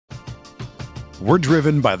We're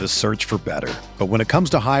driven by the search for better. But when it comes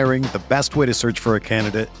to hiring, the best way to search for a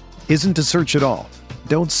candidate isn't to search at all.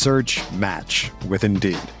 Don't search, match with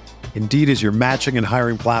Indeed. Indeed is your matching and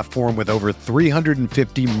hiring platform with over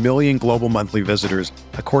 350 million global monthly visitors,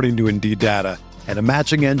 according to Indeed data, and a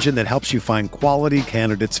matching engine that helps you find quality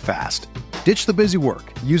candidates fast. Ditch the busy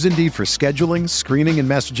work. Use Indeed for scheduling, screening, and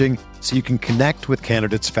messaging so you can connect with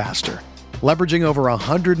candidates faster. Leveraging over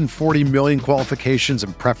 140 million qualifications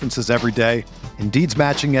and preferences every day, Indeed's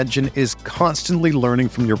matching engine is constantly learning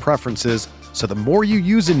from your preferences, so the more you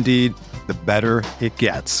use Indeed, the better it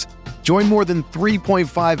gets. Join more than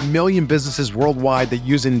 3.5 million businesses worldwide that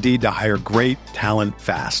use Indeed to hire great talent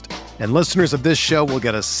fast. And listeners of this show will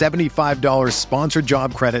get a $75 sponsored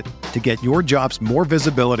job credit to get your jobs more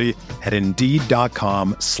visibility at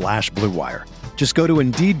Indeed.com/Blue Wire. Just go to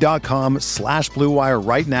Indeed.com/Blue Wire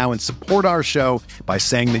right now and support our show by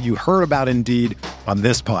saying that you heard about Indeed on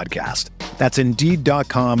this podcast. That's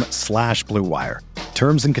Indeed.com/Blue Wire.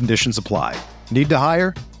 Terms and conditions apply. Need to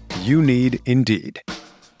hire? You need Indeed.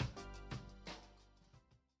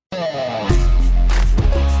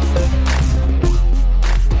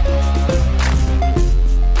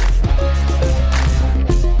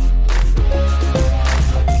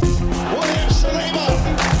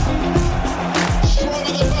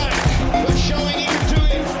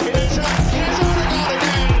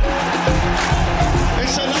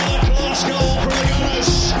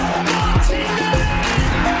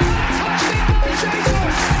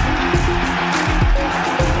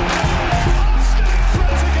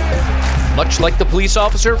 Much like the police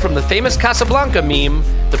officer from the famous Casablanca meme,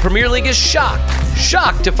 the Premier League is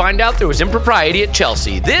shocked to find out there was impropriety at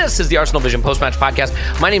Chelsea. This is the Arsenal Vision post-match podcast.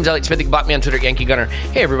 My name's Elliot Smith. You can block me on Twitter, Yankee Gunner.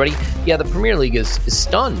 Hey, everybody. Yeah, the Premier League is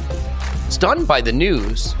stunned by the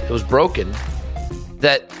news that was broken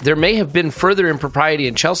that there may have been further impropriety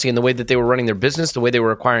in Chelsea in the way that they were running their business, the way they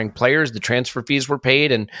were acquiring players, the transfer fees were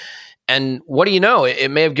paid, and what do you know? It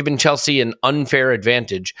may have given Chelsea an unfair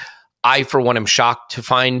advantage. I, for one, am shocked to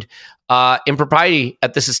find impropriety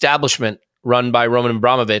at this establishment run by Roman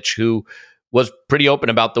Abramovich, who was pretty open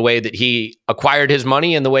about the way that he acquired his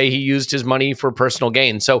money and the way he used his money for personal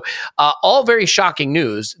gain. So all very shocking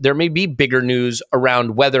news. There may be bigger news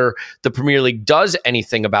around whether the Premier League does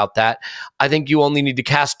anything about that. I think you only need to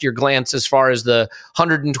cast your glance as far as the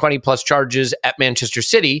 120 plus charges at Manchester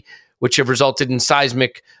City, which have resulted in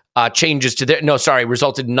seismic changes to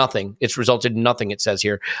resulted in nothing. It's resulted in nothing, it says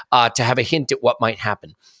here, to have a hint at what might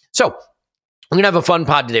happen. So we're going to have a fun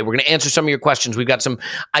pod today. We're going to answer some of your questions. We've got some,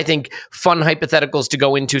 I think, fun hypotheticals to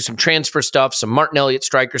go into, some transfer stuff, some Martin Elliott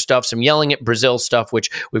striker stuff, some yelling at Brazil stuff, which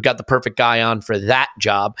we've got the perfect guy on for that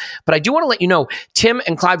job. But I do want to let you know, Tim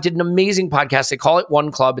and Clive did an amazing podcast. They call it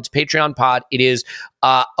One Club. It's Patreon pod. It is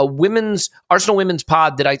a Arsenal women's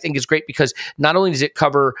pod that I think is great because not only does it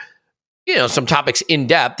cover some topics in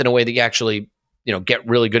depth in a way that you actually get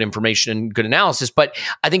really good information and good analysis, but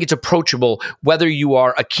I think it's approachable whether you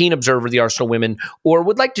are a keen observer of the Arsenal women or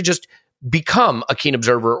would like to just become a keen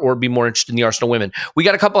observer or be more interested in the Arsenal women. We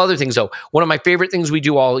got a couple other things though. One of my favorite things we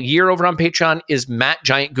do all year over on Patreon is Matt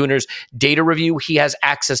Giant Gooner's data review. He has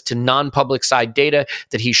access to non-public side data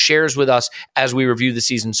that he shares with us as we review the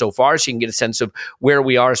season so far, so you can get a sense of where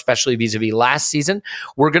we are, especially vis-a-vis last season.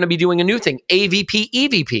 We're going to be doing a new thing, AVP,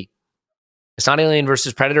 EVP. It's not Alien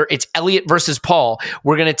versus Predator. It's Elliot versus Paul.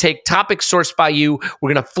 We're going to take topics sourced by you.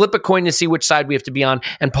 We're going to flip a coin to see which side we have to be on.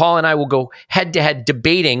 And Paul and I will go head-to-head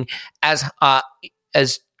debating as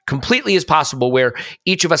completely as possible, where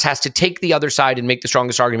each of us has to take the other side and make the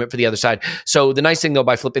strongest argument for the other side. So the nice thing, though,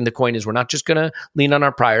 by flipping the coin is we're not just going to lean on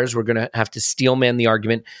our priors. We're going to have to steel man the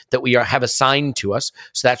argument that we have assigned to us.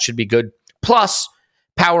 So that should be good. Plus,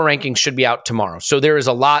 Power rankings should be out tomorrow. So there is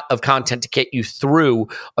a lot of content to get you through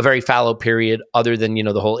a very fallow period other than,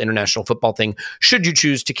 the whole international football thing, should you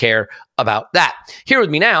choose to care about that. Here with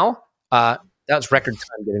me now, that was record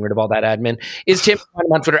time getting rid of all that admin, is Tim.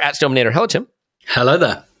 I'm on Twitter at Stilminator. Hello, Tim. Hello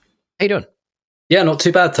there. How you doing? Yeah, not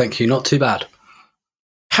too bad, thank you. Not too bad.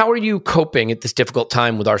 How are you coping at this difficult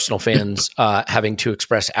time with Arsenal fans having to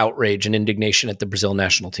express outrage and indignation at the Brazil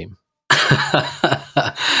national team?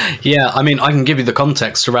 Yeah, I mean, I can give you the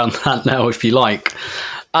context around that now if you like.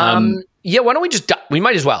 Yeah, why don't we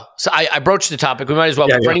might as well. So I broached the topic. We might as well.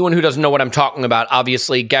 Yeah, for anyone who doesn't know what I'm talking about,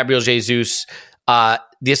 obviously, Gabriel Jesus,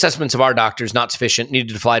 the assessments of our doctors, not sufficient,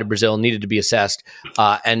 needed to fly to Brazil, needed to be assessed,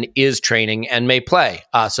 and is training and may play.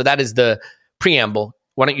 So that is the preamble.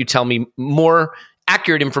 Why don't you tell me more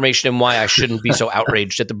accurate information and why I shouldn't be so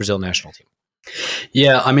outraged at the Brazil national team?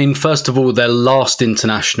 Yeah, I mean, first of all, their last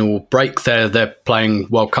international break, they're playing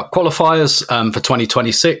World Cup qualifiers for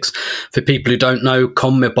 2026. For people who don't know,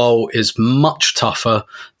 CONMEBOL is much tougher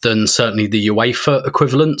than certainly the UEFA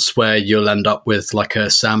equivalents, where you'll end up with like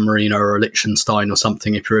a San Marino or a Liechtenstein or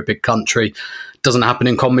something if you're a big country. Doesn't happen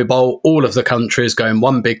in CONMEBOL. All of the countries go in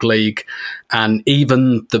one big league, and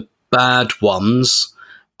even the bad ones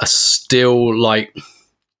are still like...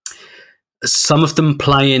 Some of them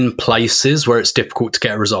play in places where it's difficult to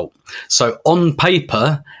get a result. So on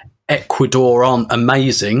paper, Ecuador aren't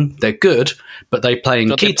amazing. They're good, but they play in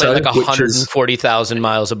Don't Quito, they play like 140,000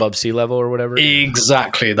 miles above sea level or whatever.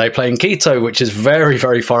 Exactly. They play in Quito, which is very,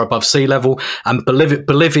 very far above sea level. And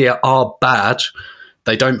Bolivia are bad.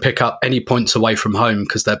 They don't pick up any points away from home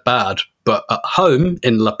because they're bad. But at home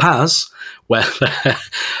in La Paz, where they're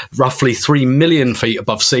roughly 3 million feet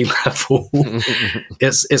above sea level,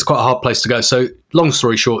 it's quite a hard place to go. So long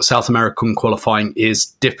story short, South American qualifying is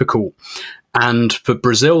difficult. And for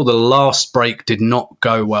Brazil, the last break did not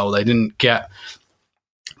go well. They didn't get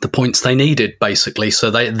the points they needed, basically.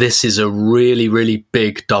 So this is a really, really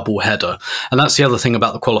big double header. And that's the other thing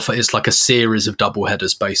about the qualifier. It's like a series of double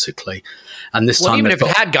headers, basically. And this time, even if it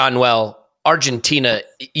had gone well, Argentina,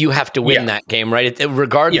 you have to win that game, right?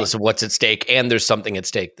 Regardless of what's at stake, and there's something at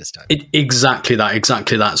stake this time. Exactly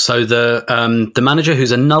that. So the manager,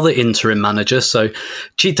 who's another interim manager, so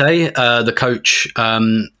Chite, the coach,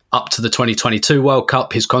 up to the 2022 World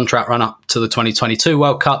Cup, his contract ran up to the 2022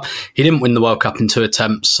 World Cup. He didn't win the World Cup in 2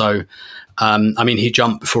 attempts, so he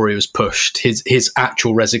jumped before he was pushed. His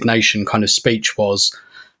actual resignation kind of speech was,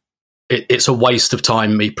 it's a waste of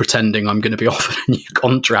time me pretending I'm going to be offered a new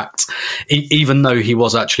contract, even though he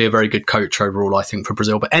was actually a very good coach overall, I think, for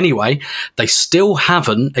Brazil. But anyway, they still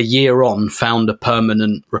haven't, a year on, found a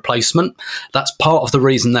permanent replacement. That's part of the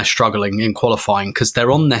reason they're struggling in qualifying, because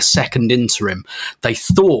they're on their second interim. They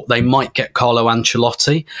thought they might get Carlo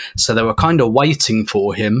Ancelotti, so they were kind of waiting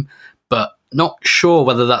for him, but not sure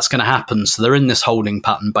whether that's going to happen. So they're in this holding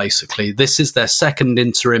pattern, basically. This is their second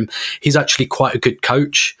interim. He's actually quite a good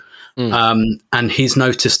coach. And he's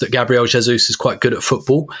noticed that Gabriel Jesus is quite good at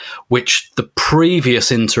football, which the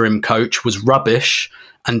previous interim coach was rubbish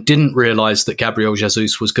and didn't realise that Gabriel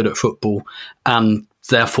Jesus was good at football, and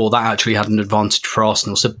therefore that actually had an advantage for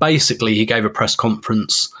Arsenal. So basically he gave a press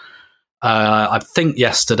conference, I think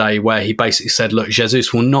yesterday, where he basically said, look,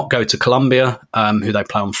 Jesus will not go to Colombia, who they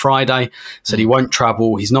play on Friday. Said he won't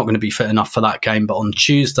travel. He's not going to be fit enough for that game. But on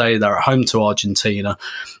Tuesday, they're at home to Argentina,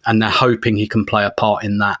 and they're hoping he can play a part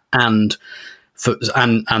in that. And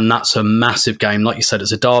that's a massive game. Like you said,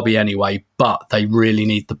 it's a derby anyway, but they really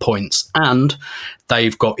need the points. And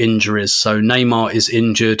they've got injuries. So Neymar is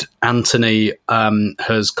injured. Antony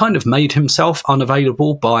has kind of made himself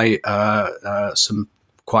unavailable by some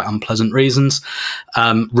quite unpleasant reasons.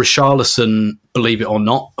 Richarlison, believe it or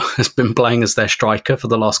not, has been playing as their striker for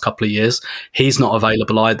the last couple of years. He's not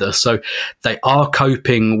available either. So they are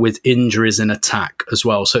coping with injuries in attack as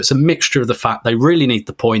well. So it's a mixture of the fact they really need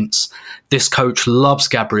the points. This coach loves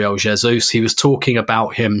Gabriel Jesus. He was talking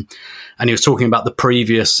about him, and he was talking about the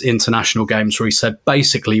previous international games where he said,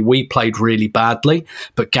 basically, we played really badly,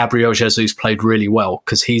 but Gabriel Jesus played really well,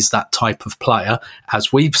 because he's that type of player,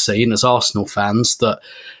 as we've seen as Arsenal fans, that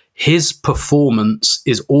his performance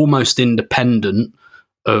is almost independent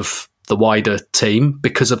of the wider team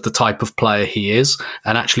because of the type of player he is.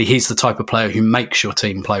 And actually, he's the type of player who makes your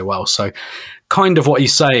team play well. So kind of what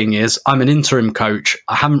he's saying is, I'm an interim coach.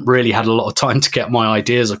 I haven't really had a lot of time to get my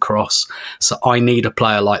ideas across. So I need a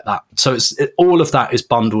player like that. So all of that is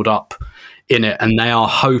bundled up in it. And they are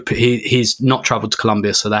hoping, he's not travelled to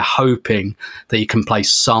Colombia, so they're hoping that he can play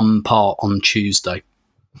some part on Tuesday.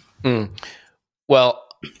 Well,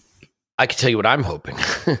 I can tell you what I'm hoping.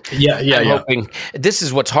 I'm hoping. This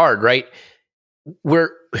is what's hard, right?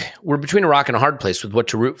 We're between a rock and a hard place with what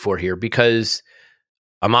to root for here, because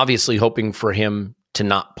I'm obviously hoping for him to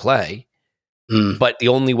not play, but the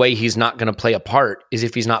only way he's not going to play a part is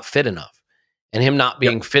if he's not fit enough. And him not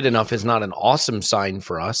being fit enough is not an awesome sign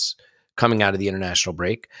for us coming out of the international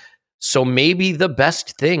break. So maybe the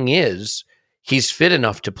best thing is he's fit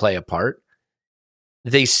enough to play a part.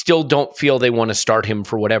 They still don't feel they want to start him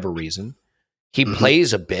for whatever reason. He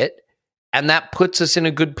plays a bit, and that puts us in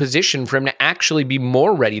a good position for him to actually be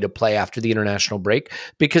more ready to play after the international break,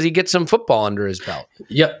 because he gets some football under his belt.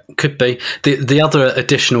 Yep, could be. The other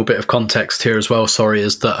additional bit of context here as well,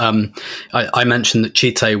 is that I mentioned that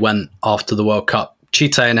Chite went after the World Cup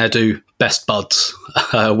Chite and Edu, best buds,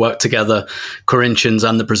 work together, Corinthians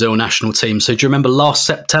and the Brazil national team. So do you remember last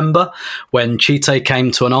September when Chite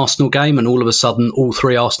came to an Arsenal game and all of a sudden all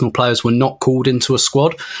 3 Arsenal players were not called into a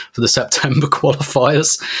squad for the September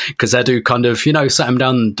qualifiers because Edu kind of, sat him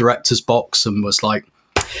down in the director's box and was like,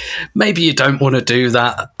 maybe you don't want to do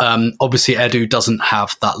that. Obviously, Edu doesn't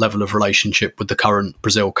have that level of relationship with the current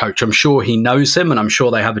Brazil coach. I'm sure he knows him and I'm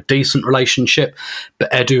sure they have a decent relationship, but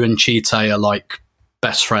Edu and Chite are like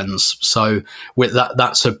best friends. So with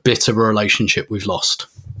that's a bit of a relationship we've lost.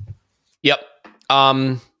 Yep.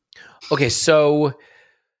 Okay, so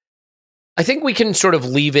I think we can sort of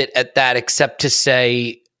leave it at that, except to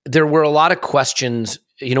say there were a lot of questions.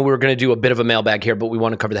 We were going to do a bit of a mailbag here, but we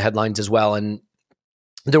want to cover the headlines as well. And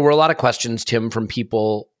there were a lot of questions, Tim, from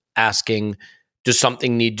people asking, does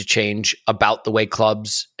something need to change about the way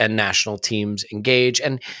clubs and national teams engage?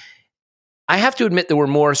 And I have to admit there were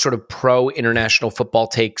more sort of pro-international football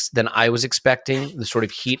takes than I was expecting, the sort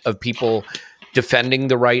of heat of people defending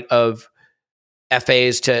the right of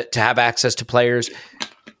FAs to have access to players.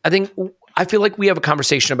 I feel like we have a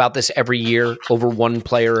conversation about this every year over one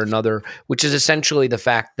player or another, which is essentially the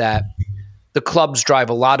fact that the clubs drive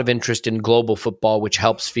a lot of interest in global football, which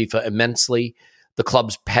helps FIFA immensely. The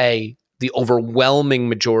clubs pay the overwhelming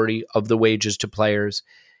majority of the wages to players,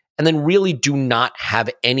 and then really do not have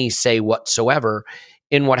any say whatsoever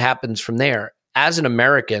in what happens from there. As an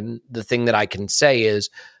American, the thing that I can say is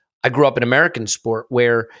I grew up in American sport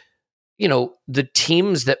where, the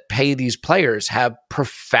teams that pay these players have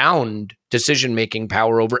profound decision-making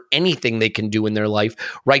power over anything they can do in their life,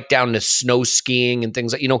 right down to snow skiing and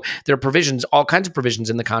things like, there are provisions, all kinds of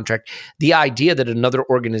provisions in the contract. The idea that another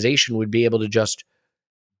organization would be able to just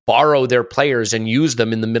borrow their players and use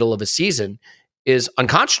them in the middle of a season is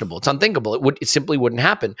unconscionable. It's unthinkable. It simply wouldn't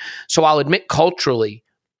happen. So I'll admit culturally,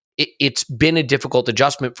 it's been a difficult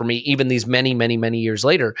adjustment for me, even these many, many, many years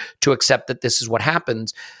later, to accept that this is what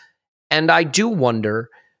happens. And I do wonder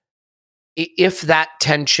if that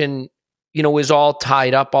tension, is all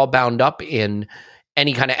tied up, all bound up in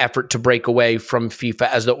any kind of effort to break away from FIFA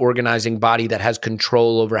as the organizing body that has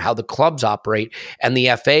control over how the clubs operate and the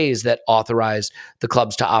FAs that authorize the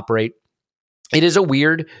clubs to operate. It is a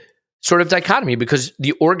weird sort of dichotomy because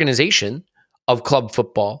the organization of club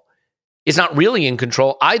football is not really in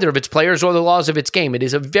control either of its players or the laws of its game. It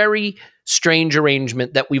is a very strange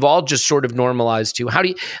arrangement that we've all just sort of normalized to. How do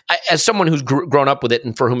you, as someone who's grown up with it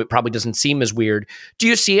and for whom it probably doesn't seem as weird, do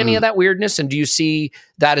you see any of that weirdness? And do you see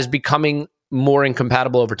that as becoming more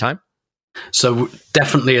incompatible over time? So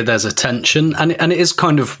definitely there's a tension, and it is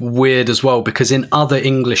kind of weird as well because in other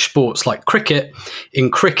English sports like cricket,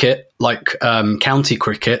 like county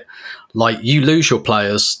cricket, like you lose your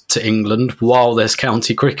players to England while there's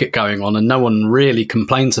county cricket going on, and no one really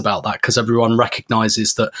complains about that because everyone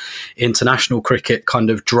recognises that international cricket kind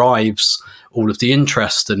of drives all of the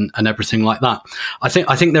interest and everything like that. I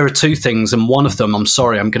think there are two things, and one of them, I'm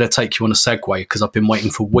sorry, I'm going to take you on a segue because I've been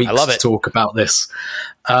waiting for weeks to talk about this.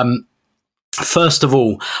 First of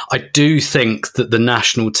all, I do think that the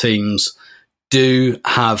national teams do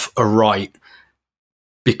have a right,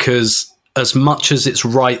 because as much as it's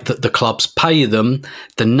right that the clubs pay them,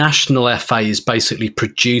 the national FAs basically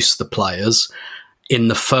produce the players in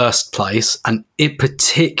the first place. And it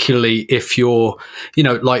particularly if you're,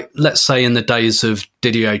 like let's say in the days of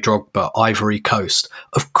Didier Drogba, Ivory Coast,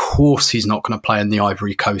 of course he's not going to play in the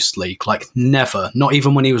Ivory Coast League. Like never, not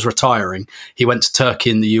even when he was retiring. He went to Turkey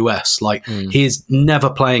and the US. He's never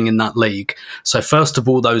playing in that league. So first of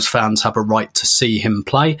all, those fans have a right to see him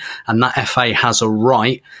play, and that FA has a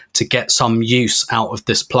right to get some use out of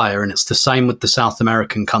this player. And it's the same with the South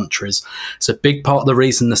American countries. It's a big part of the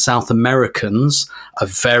reason the South Americans are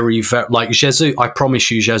very, very, like Jesus. I promise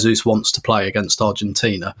you, Jesus wants to play against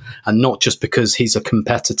Argentina, and not just because he's a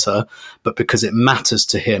competitor, but because it matters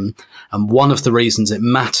to him. And one of the reasons it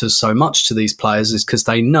matters so much to these players is because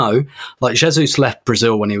they know, like Jesus left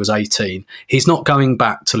Brazil when he was 18. He's not going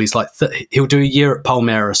back till he's like, he'll do a year at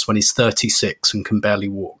Palmeiras when he's 36 and can barely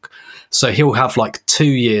walk. So he'll have like 2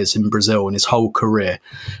 years in Brazil in his whole career.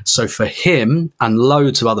 So for him and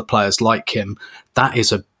loads of other players like him, that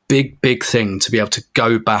is a big thing to be able to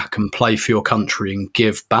go back and play for your country and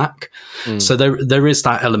give back. So there is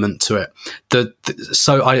that element to it.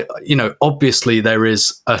 So obviously there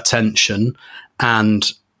is a tension, and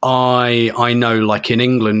I know, like in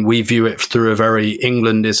England, we view it through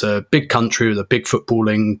England is a big country with a big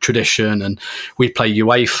footballing tradition, and we play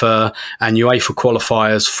UEFA and UEFA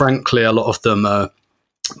qualifiers. Frankly, a lot of them are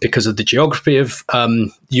because of the geography of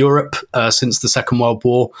Europe since the Second World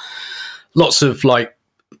War. Lots of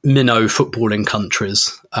minnow footballing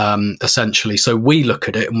countries, essentially. So we look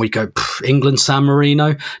at it and we go, England, San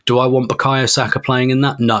Marino, do I want Bukayo Saka playing in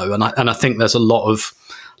that? No. And I think there's a lot of,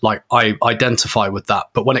 like, I identify with that.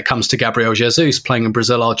 But when it comes to Gabriel Jesus playing in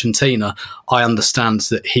Brazil, Argentina, I understand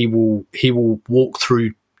that he will walk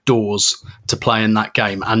through doors to play in that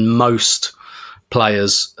game. And most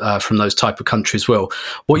players from those type of countries will.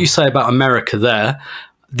 What you say about America there,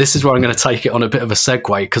 this is where I'm going to take it on a bit of a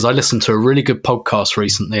segue, because I listened to a really good podcast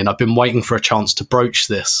recently and I've been waiting for a chance to broach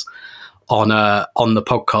this on the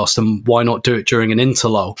podcast, and why not do it during an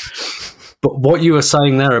interlull? But what you were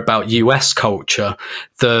saying there about US culture,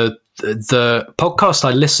 the podcast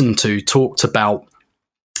I listened to talked about,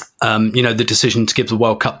 the decision to give the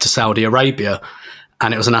World Cup to Saudi Arabia.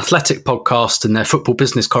 And it was an athletic podcast, and their football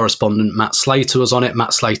business correspondent, Matt Slater, was on it.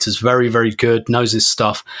 Matt Slater's very, very good, knows his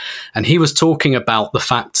stuff. And he was talking about the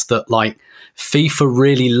fact that, like, FIFA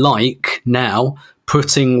really like now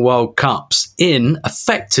putting World Cups in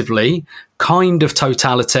effectively kind of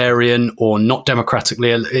totalitarian or not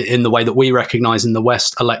democratically in the way that we recognize in the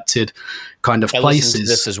West elected kind of places. Listen to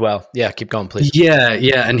this as well. Yeah, keep going, please. Yeah.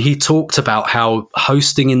 And he talked about how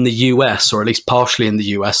hosting in the US, or at least partially in the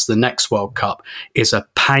US, the next World Cup is a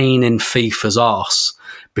pain in FIFA's arse,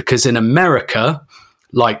 because in America,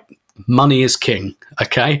 like, money is king.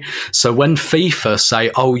 Okay. So when FIFA say,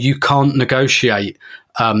 oh, you can't negotiate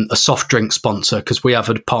a soft drink sponsor because we have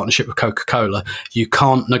a partnership with Coca-Cola, you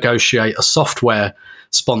can't negotiate a software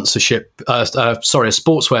sponsorship, a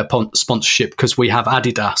sportswear sponsorship because we have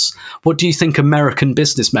Adidas. What do you think American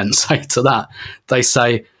businessmen say to that? They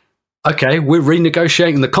say, okay, we're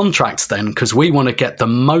renegotiating the contracts then because we want to get the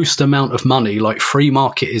most amount of money. Like, free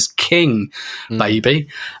market is king, baby.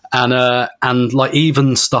 And like,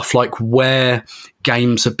 even stuff like where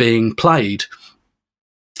games are being played,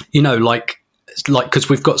 like because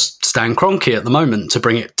we've got Stan Kroenke at the moment, to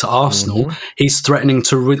bring it to Arsenal. Mm-hmm. He's threatening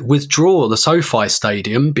to withdraw the SoFi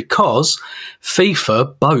Stadium because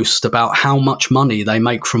FIFA boast about how much money they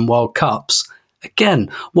make from World Cups. Again,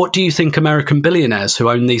 what do you think American billionaires who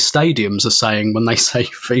own these stadiums are saying when they say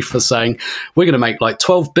FIFA saying, we're going to make like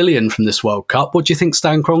 12 billion from this World Cup? What do you think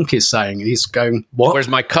Stan Kroenke is saying? He's going, what? Where's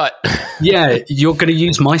my cut? Yeah, you're going to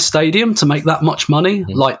use my stadium to make that much money?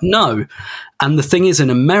 Mm-hmm. Like, no. And the thing is, in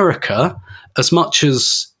America, as much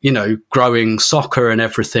as, growing soccer and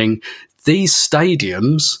everything, these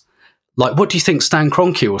stadiums, like, what do you think Stan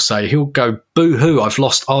Kroenke will say? He'll go, boo-hoo, I've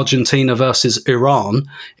lost Argentina versus Iran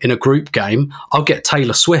in a group game. I'll get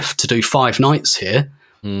Taylor Swift to do 5 nights here.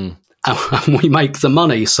 And we make the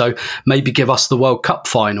money. So maybe give us the World Cup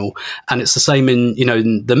final. And it's the same in,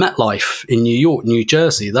 in the MetLife in New York, New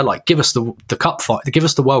Jersey. They're like, give us the cup give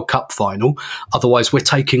us the World Cup final. Otherwise, we're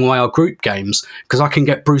taking away our group games, because I can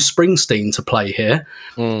get Bruce Springsteen to play here,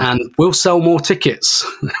 and we'll sell more tickets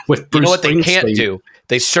with Bruce Springsteen. You know what they can't do?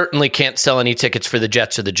 They certainly can't sell any tickets for the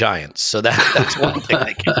Jets or the Giants. So that's one thing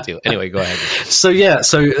they can't do. Anyway, go ahead. So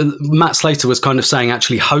Matt Slater was kind of saying,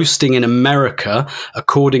 actually, hosting in America,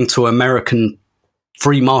 according to American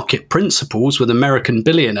free market principles with American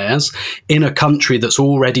billionaires in a country that's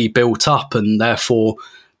already built up and therefore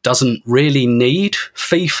doesn't really need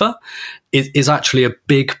FIFA, is actually a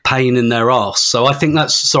big pain in their arse. So I think I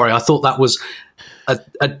thought that was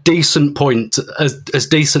a decent point, as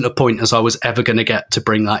decent a point as I was ever going to get to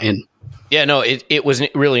bring that in. Yeah, no, it was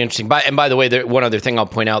really interesting. By the way, one other thing I'll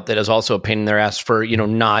point out that is also a pain in their ass for,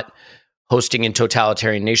 not hosting in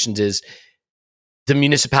totalitarian nations is the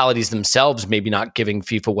municipalities themselves maybe not giving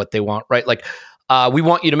FIFA what they want, right? Like, we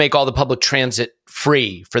want you to make all the public transit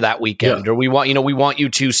free for that weekend, or we want you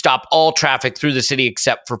to stop all traffic through the city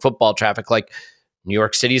except for football traffic. Like, New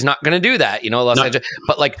York City is not going to do that, Los Angeles,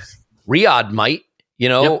 but like Riyadh might.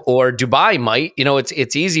 Or Dubai might,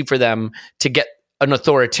 it's easy for them to get an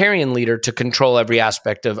authoritarian leader to control every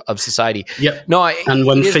aspect of society. Yep. And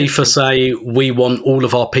when FIFA say we want all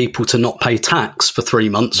of our people to not pay tax for 3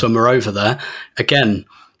 months when we're over there, again,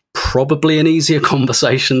 probably an easier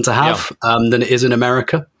conversation to have than it is in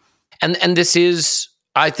America. And this is,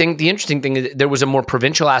 I think, the interesting thing is there was a more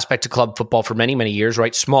provincial aspect to club football for many, many years,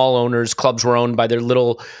 right? Small owners, clubs were owned by their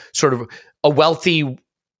little sort of a wealthy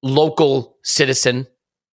local citizen,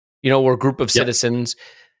 or group of citizens.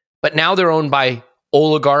 But now they're owned by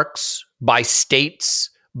oligarchs, by states,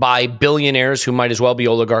 by billionaires who might as well be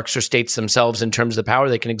oligarchs or states themselves in terms of the power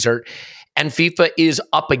they can exert. And FIFA is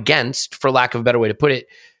up against, for lack of a better way to put it,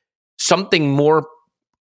 something more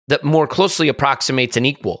that more closely approximates an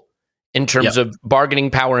equal in terms of bargaining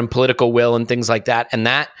power and political will and things like that. And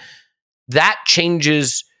that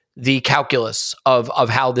changes the calculus of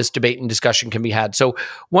how this debate and discussion can be had. So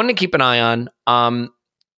one to keep an eye on.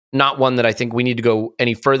 not one that I think we need to go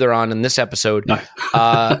any further on in this episode. No.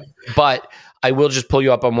 But I will just pull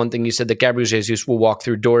you up on one thing. You said that Gabriel Jesus will walk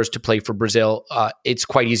through doors to play for Brazil. It's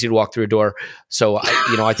quite easy to walk through a door. So,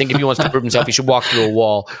 I think if he wants to prove himself, he should walk through a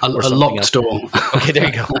wall. A locked else. door. Okay, there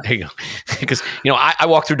you go. Because, I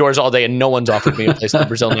walk through doors all day and no one's offered me a place in the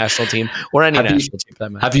Brazil national team or any national team for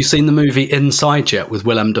that matter. Have you seen the movie Inside yet with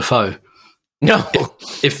Willem Dafoe? No.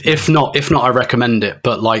 If not, I recommend it.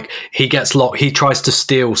 But like he gets locked. He tries to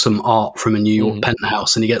steal some art from a New York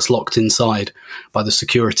penthouse, and he gets locked inside by the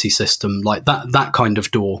security system. Like that kind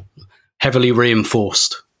of door, heavily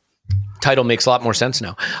reinforced. Title makes a lot more sense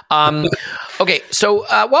now. Okay, so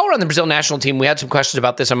while we're on the Brazil national team, we had some questions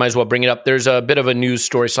about this. I might as well bring it up. There's a bit of a news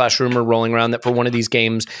story / rumor rolling around that for one of these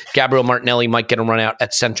games, Gabriel Martinelli might get a run out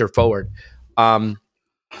at center forward.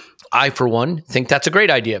 I, for one, think that's a great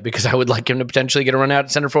idea because I would like him to potentially get a run out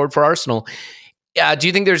at center forward for Arsenal. Do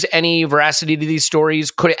you think there's any veracity to these stories?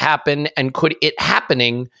 Could it happen? And could it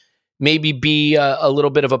happening maybe be a little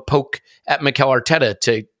bit of a poke at Mikel Arteta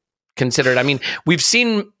to consider it? I mean, we've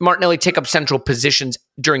seen Martinelli take up central positions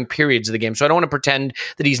during periods of the game, so I don't want to pretend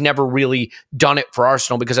that he's never really done it for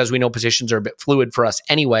Arsenal because, as we know, positions are a bit fluid for us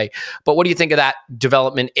anyway. But what do you think of that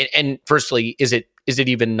development? And firstly, is it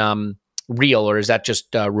even real, or is that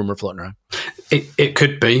just rumor floating around? It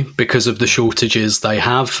could be because of the shortages they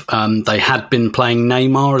have. They had been playing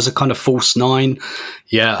Neymar as a kind of false nine.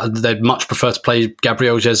 Yeah, they'd much prefer to play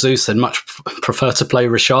Gabriel Jesus. They'd much prefer to play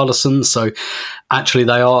Richarlison. So actually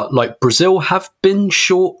they are, like, Brazil have been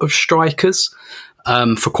short of strikers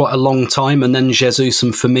for quite a long time. And then Jesus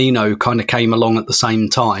and Firmino kind of came along at the same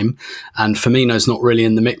time. And Firmino's not really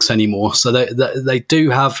in the mix anymore. So they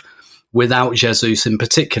do have, without Jesus in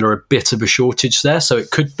particular, a bit of a shortage there. So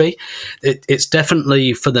it could be. It's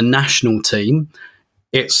definitely for the national team.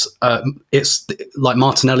 It's like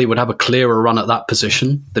Martinelli would have a clearer run at that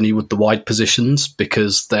position than he would the wide positions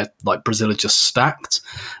because they're like Brazil are just stacked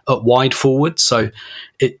at wide forward. So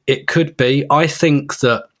it could be. I think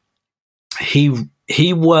that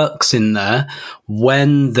he works in there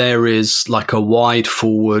when there is like a wide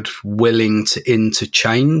forward willing to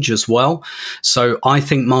interchange as well. So I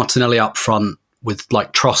think Martinelli up front with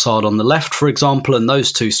like Trossard on the left, for example, and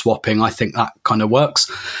those two swapping, I think that kind of works.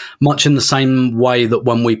 Much in the same way that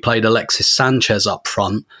when we played Alexis Sanchez up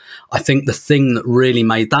front, I think the thing that really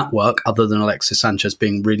made that work, other than Alexis Sanchez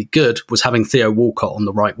being really good, was having Theo Walcott on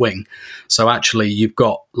the right wing. So actually you've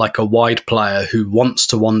got like a wide player who wants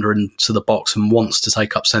to wander into the box and wants to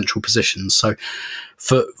take up central positions. So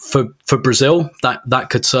for Brazil, that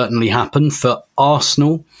could certainly happen. For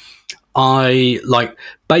Arsenal, I like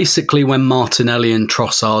basically when Martinelli and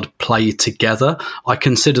Trossard play together, I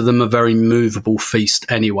consider them a very movable feast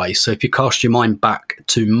anyway. So if you cast your mind back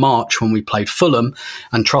to March when we played Fulham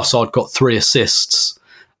and Trossard got 3 assists,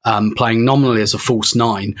 playing nominally as a false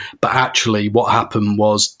 9, but actually what happened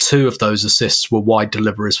was 2 of those assists were wide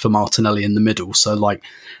deliveries for Martinelli in the middle. So like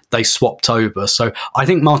they swapped over. So I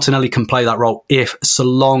think Martinelli can play that role so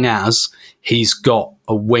long as he's got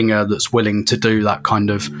a winger that's willing to do that kind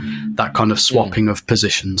of swapping of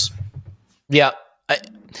positions. Yeah.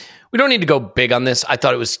 We don't need to go big on this. I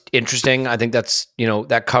thought it was interesting. I think that's,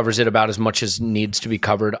 that covers it about as much as needs to be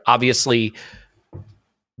covered. Obviously,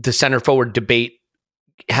 the center forward debate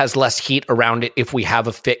has less heat around it if we have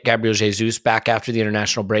a fit Gabriel Jesus back after the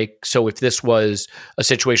international break. So if this was a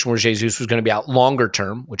situation where Jesus was going to be out longer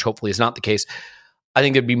term, which hopefully is not the case, I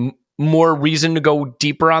think there'd be more reason to go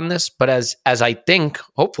deeper on this. But as I think,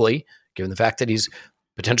 hopefully, given the fact that he's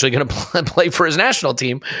potentially going to play for his national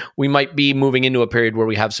team, we might be moving into a period where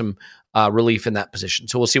we have some relief in that position.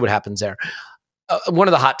 So we'll see what happens there. One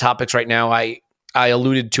of the hot topics right now, I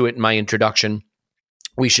alluded to it in my introduction.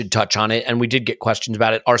 We should touch on it. And we did get questions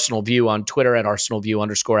about it. Arsenal View on Twitter at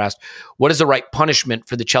ArsenalView_ asked, what is the right punishment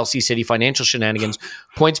for the Chelsea City financial shenanigans?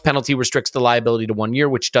 Points penalty restricts the liability to 1 year,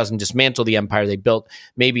 which doesn't dismantle the empire they built.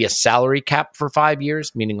 Maybe a salary cap for 5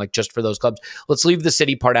 years, meaning like just for those clubs. Let's leave the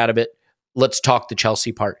City part out of it. Let's talk the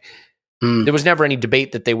Chelsea part. There was never any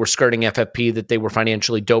debate that they were skirting FFP, that they were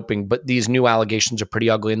financially doping, but these new allegations are pretty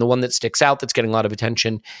ugly. And the one that sticks out that's getting a lot of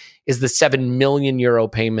attention is the €7 million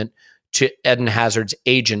payment to Eden Hazard's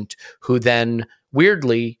agent, who then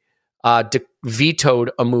weirdly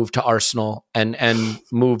vetoed a move to Arsenal and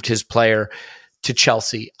moved his player to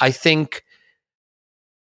Chelsea. I think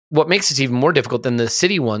what makes this even more difficult than the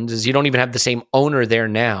City ones is you don't even have the same owner there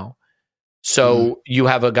now. So you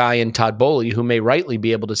have a guy in Todd Boehly who may rightly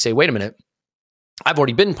be able to say, wait a minute, I've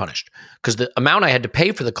already been punished because the amount I had to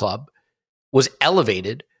pay for the club was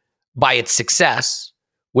elevated by its success,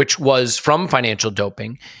 which was from financial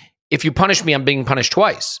doping. if you punish me, I'm being punished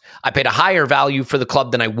twice. I paid a higher value for the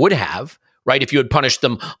club than I would have, right? If you had punished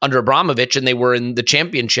them under Abramovich and they were in the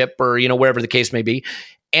championship or, wherever the case may be,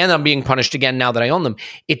 and I'm being punished again now that I own them,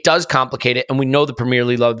 it does complicate it. And we know the Premier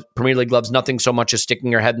League loves nothing so much as sticking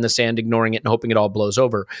your head in the sand, ignoring it, and hoping it all blows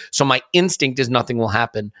over. So my instinct is nothing will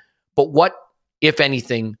happen. But what, if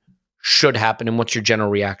anything, should happen? And what's your general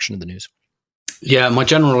reaction to the news? Yeah, my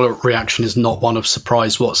general reaction is not one of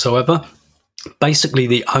surprise whatsoever. Basically,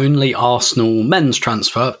 the only Arsenal men's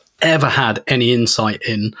transfer ever had any insight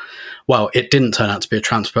in, well, it didn't turn out to be a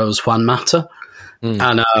transfer, was Juan Mata.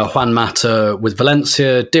 And Juan Mata with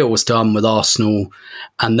Valencia, deal was done with Arsenal.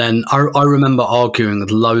 And then I remember arguing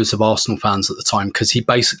with loads of Arsenal fans at the time because he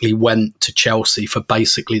basically went to Chelsea for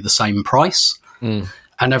basically the same price. And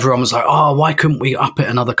everyone was like, oh, why couldn't we up it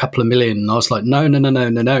another couple of million? And I was like,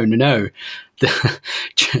 no.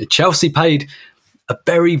 Chelsea paid a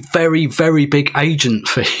very, very, very big agent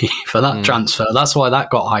fee for that transfer. That's why that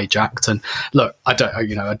got hijacked. And look, I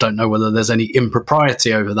don't know whether there's any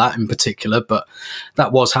impropriety over that in particular, but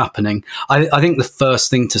that was happening. I think the first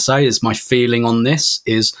thing to say is my feeling on this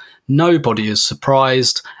is nobody is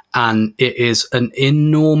surprised, and it is an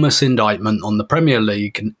enormous indictment on the Premier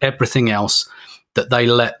League and everything else that they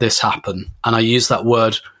let this happen. And I use that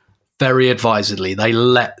word very advisedly. They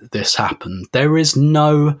let this happen. There is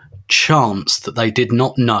no chance that they did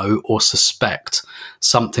not know or suspect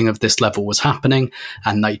something of this level was happening,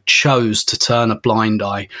 and they chose to turn a blind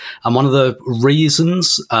eye. And one of the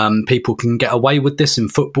reasons people can get away with this in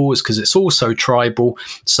football is because it's also tribal.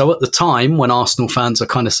 So at the time when Arsenal fans are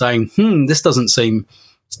kind of saying, this doesn't seem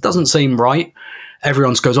right,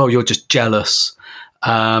 everyone goes, oh, you're just jealous.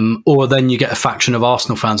 Or then you get a faction of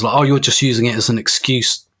Arsenal fans like, oh, you're just using it as an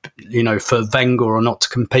excuse, for Wenger or not to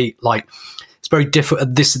compete. Like, it's very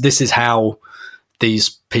different. This is how these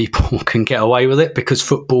people can get away with it, because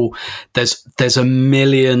football, there's a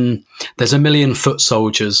million foot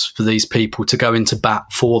soldiers for these people to go into bat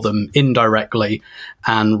for them indirectly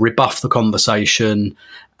and rebuff the conversation.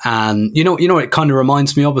 And you know what it kind of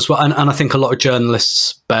reminds me of as well, and I think a lot of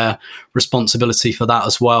journalists bear responsibility for that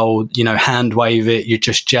as well. Hand wave it, you're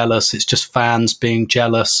just jealous, it's just fans being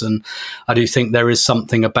jealous. And I do think there is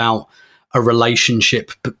something about a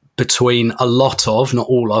relationship between a lot of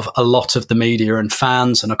the media and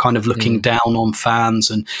fans, and are kind of looking down on fans,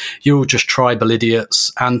 and you're all just tribal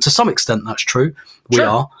idiots. And to some extent that's true. We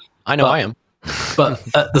are. I know, I am. But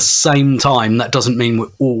at the same time, that doesn't mean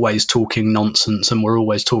we're always talking nonsense and we're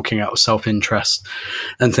always talking out of self-interest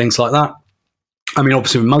and things like that. I mean,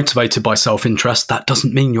 obviously, we're motivated by self-interest. That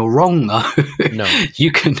doesn't mean you're wrong, though. No.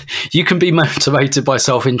 You can be motivated by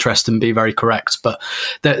self-interest and be very correct, but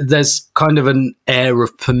there's kind of an air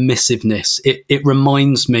of permissiveness. It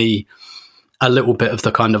reminds me a little bit of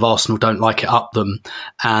the kind of Arsenal don't like it up them.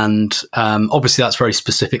 And obviously, that's very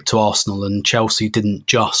specific to Arsenal, and Chelsea didn't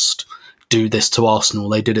just do this to Arsenal,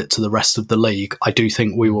 they did it to the rest of the league. I do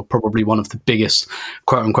think we were probably one of the biggest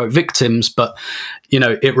quote unquote victims, but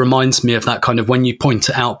it reminds me of that kind of, when you point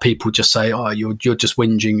it out, people just say, oh, you're just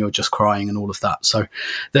whinging, you're just crying and all of that. So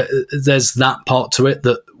there's that part to it,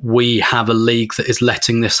 that we have a league that is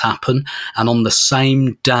letting this happen. And on the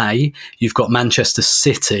same day, you've got Manchester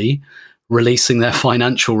City releasing their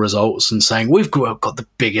financial results and saying, we've got the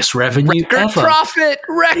biggest revenue ever. Record profit.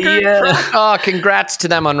 Oh, congrats to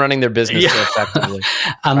them on running their business so effectively.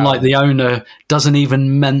 And like, the owner doesn't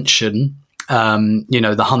even mention,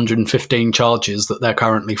 the 115 charges that they're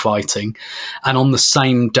currently fighting. And on the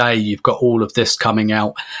same day, you've got all of this coming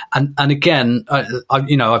out. And again,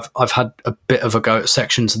 I've had a bit of a go at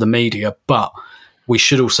sections of the media, but we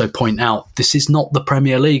should also point out, this is not the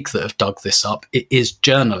Premier League that have dug this up. It is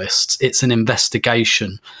journalists. It's an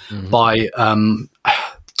investigation by,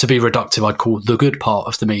 to be reductive, I'd call the good part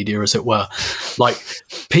of the media, as it were. Like,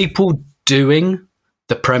 people doing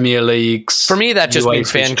the Premier League's... For me, that just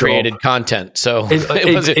means fan-created content. So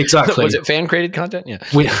exactly. Was it fan-created content? Yeah.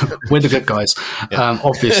 We're the good guys,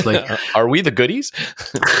 obviously. Are we the goodies?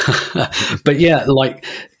 But yeah, like...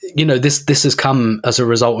 this has come as a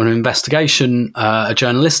result of an investigation, a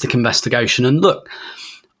journalistic investigation. And look,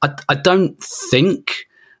 I don't think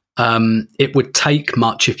it would take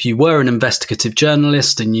much if you were an investigative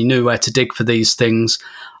journalist and you knew where to dig for these things.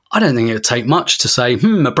 I don't think it would take much to say,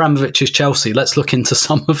 Abramovich is Chelsea, let's look into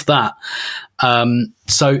some of that.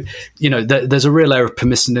 So, there's a real air of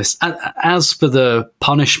permissiveness. As for the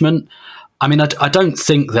punishment, I mean, I don't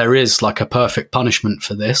think there is like a perfect punishment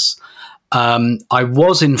for this. I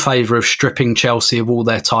was in favour of stripping Chelsea of all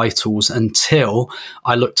their titles until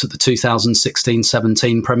I looked at the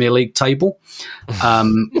 2016-17 Premier League table,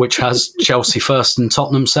 which has Chelsea first and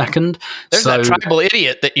Tottenham second. There's that tribal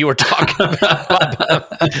idiot that you were talking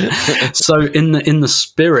about. So in the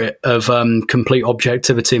spirit of complete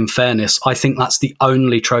objectivity and fairness, I think that's the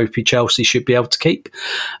only trophy Chelsea should be able to keep.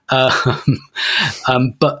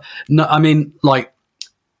 But no, I mean, like,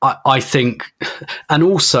 I think, and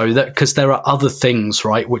also that because there are other things,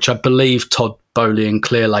 right, which I believe Todd Boehly and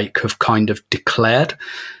Clearlake have kind of declared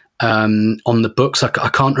on the books. I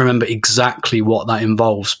can't remember exactly what that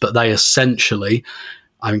involves, but they essentially,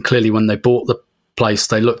 I mean, clearly when they bought the place,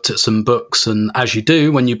 they looked at some books, and as you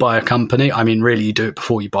do when you buy a company, I mean, really you do it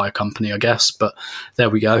before you buy a company, I guess, but there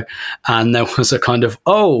we go. And there was a kind of,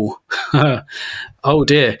 oh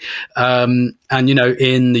dear. And, you know,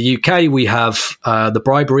 in the UK, we have the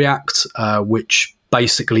Bribery Act, which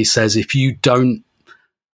basically says if you don't,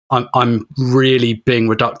 I'm really being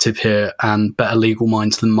reductive here, and better legal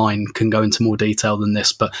minds than mine can go into more detail than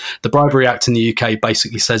this. But the Bribery Act in the UK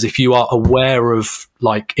basically says if you are aware of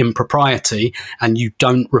like impropriety and you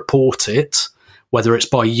don't report it, whether it's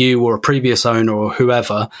by you or a previous owner or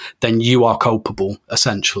whoever, then you are culpable,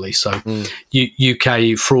 essentially. So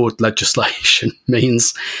UK fraud legislation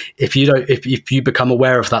means if you become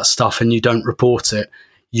aware of that stuff and you don't report it,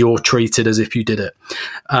 you're treated as if you did it.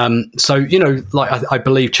 So, you know, like I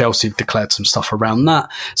believe Chelsea have declared some stuff around that.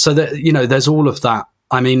 So that, you know, there's all of that.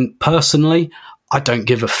 I mean, personally, I don't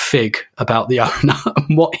give a fig about the owner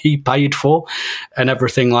and what he paid for and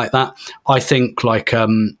everything like that. I think like,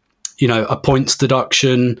 you know, a points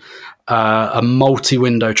deduction, a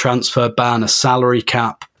multi-window transfer ban, a salary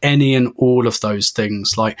cap, any and all of those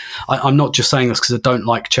things. Like, I'm not just saying this because I don't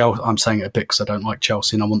like Chelsea. I'm saying it a bit because I don't like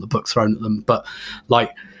Chelsea and I want the book thrown at them. But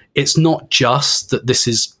like, it's not just that this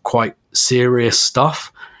is quite serious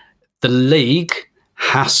stuff. The league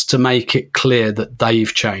has to make it clear that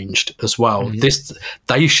they've changed as well. Mm-hmm.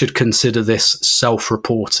 They should consider this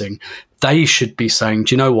self-reporting. They should be saying,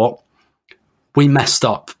 do you know what? We messed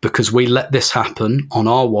up because we let this happen on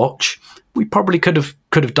our watch. We probably could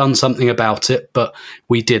have done something about it, but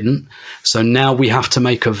we didn't. So now we have to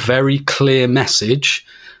make a very clear message,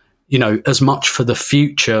 you know, as much for the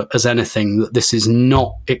future as anything, that this is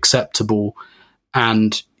not acceptable,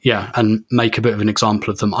 and make a bit of an example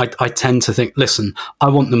of them. I tend to think, listen, I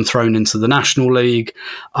want them thrown into the National League.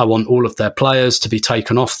 I want all of their players to be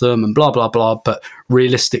taken off them and blah, blah, blah. But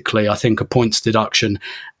realistically, I think a points deduction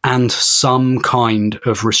and some kind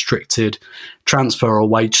of restricted transfer or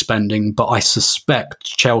wage spending. But I suspect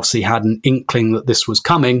Chelsea had an inkling that this was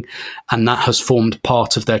coming, and that has formed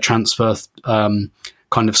part of their transfer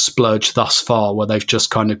kind of splurge thus far, where they've just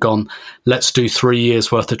kind of gone, let's do 3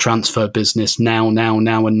 years worth of transfer business now,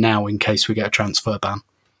 in case we get a transfer ban.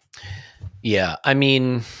 Yeah, I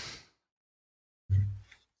mean,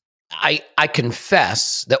 I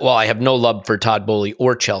confess that while I have no love for Todd Boehly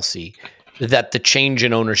or Chelsea, that the change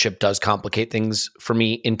in ownership does complicate things for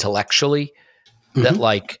me intellectually. Mm-hmm. That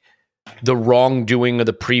like the wrongdoing of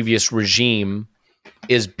the previous regime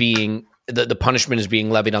is being, the punishment is being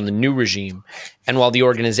levied on the new regime. And while the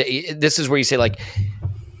organization, this is where you say like,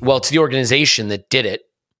 well, it's the organization that did it,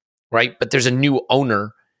 right? But there's a new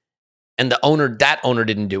owner, and that owner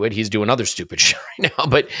didn't do it. He's doing other stupid shit right now.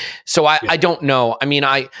 But so I don't know. I mean,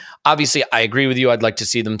 I agree with you. I'd like to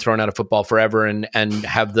see them thrown out of football forever and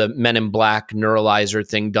have the Men in Black neuralizer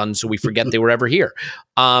thing done so we forget they were ever here.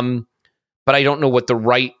 But I don't know what the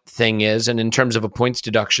right thing is. And in terms of a points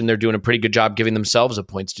deduction, they're doing a pretty good job giving themselves a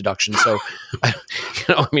points deduction. So,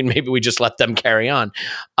 maybe we just let them carry on.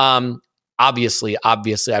 Obviously, I'd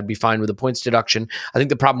be fine with a points deduction. I think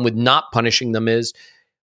the problem with not punishing them is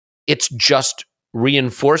it's just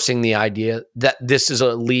reinforcing the idea that this is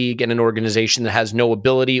a league and an organization that has no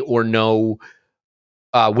ability or no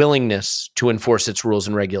willingness to enforce its rules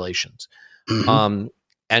and regulations. Mm-hmm.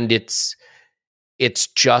 And it's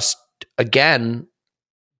just, again,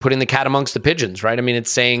 putting the cat amongst the pigeons, right? I mean,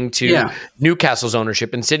 it's saying to Newcastle's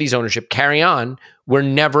ownership and City's ownership, carry on. We're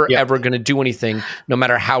never, ever going to do anything, no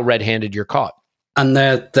matter how red-handed you're caught. And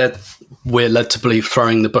we're led to believe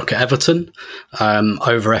throwing the book at Everton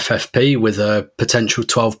over FFP with a potential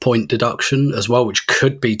 12-point deduction as well, which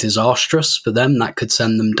could be disastrous for them. That could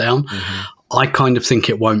send them down. Mm-hmm. I kind of think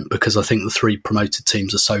it won't, because I think the 3 promoted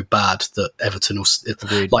teams are so bad that Everton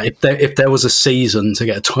will, like, if there was a season to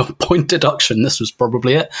get a 12-point deduction, this was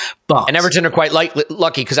probably it. And Everton are quite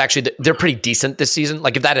lucky because actually they're pretty decent this season.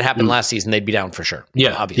 Like if that had happened last season, they'd be down for sure.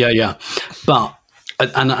 Yeah, obviously. Yeah. But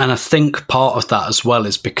and I think part of that as well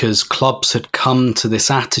is because clubs had come to this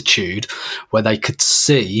attitude where they could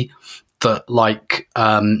see that like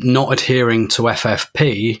not adhering to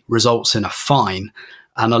FFP results in a fine.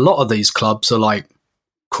 And a lot of these clubs are like,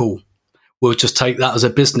 cool, we'll just take that as a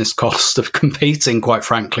business cost of competing, quite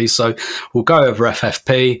frankly. So we'll go over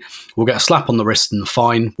FFP, we'll get a slap on the wrist and a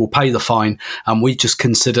fine, we'll pay the fine, and we just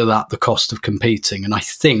consider that the cost of competing. And I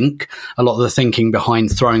think a lot of the thinking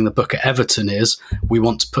behind throwing the book at Everton is we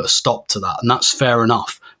want to put a stop to that. And that's fair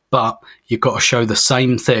enough. But you've got to show the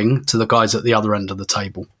same thing to the guys at the other end of the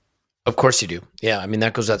table. Of course you do. Yeah, I mean,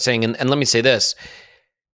 that goes without saying. And let me say this.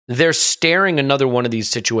 They're staring another one of these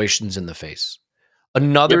situations in the face.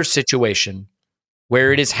 Another situation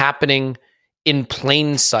where it is happening in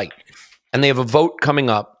plain sight. And they have a vote coming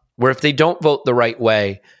up where if they don't vote the right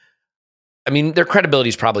way, I mean, their credibility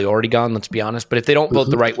is probably already gone, let's be honest. But if they don't vote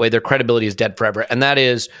the right way, their credibility is dead forever. And that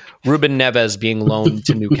is Ruben Neves being loaned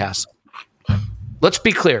to Newcastle. Let's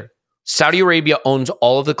be clear. Saudi Arabia owns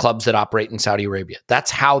all of the clubs that operate in Saudi Arabia.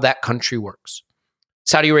 That's how that country works.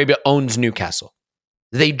 Saudi Arabia owns Newcastle.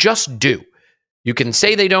 They just do. You can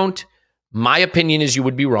say they don't. My opinion is you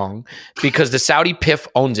would be wrong because the Saudi PIF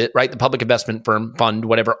owns it, right? The public investment fund,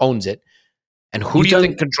 whatever, owns it. And who do you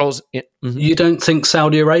think controls it? Mm-hmm. You don't think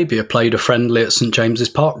Saudi Arabia played a friendly at St. James's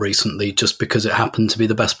Park recently just because it happened to be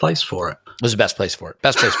the best place for it? It was the best place for it.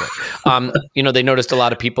 Best place for it. They noticed a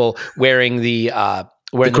lot of people wearing the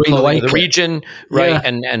clothing of the region, right? Yeah.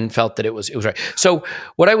 And felt that it was right. So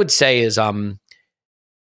what I would say is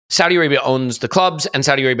Saudi Arabia owns the clubs and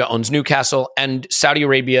Saudi Arabia owns Newcastle, and Saudi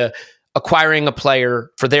Arabia acquiring a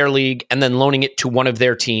player for their league and then loaning it to one of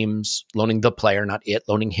their teams, loaning the player, not it,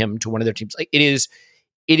 loaning him to one of their teams. Like it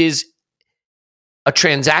is a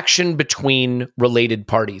transaction between related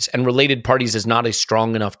parties, and related parties is not a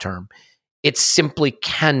strong enough term. It simply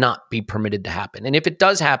cannot be permitted to happen. And if it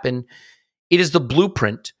does happen, it is the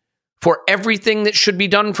blueprint for everything that should be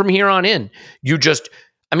done from here on in.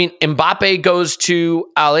 Mbappe goes to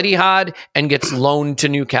Al Ittihad and gets loaned to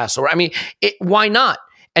Newcastle. Why not?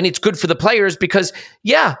 And it's good for the players because,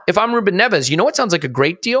 if I'm Ruben Neves, you know what sounds like a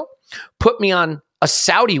great deal? Put me on a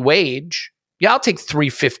Saudi wage. Yeah, I'll take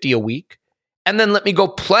 $350 a week. And then let me go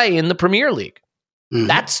play in the Premier League. Mm-hmm.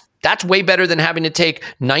 That's way better than having to take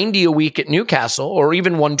 $90 a week at Newcastle or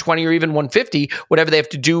even $120 or even $150, whatever they have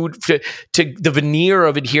to do to the veneer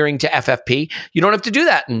of adhering to FFP. You don't have to do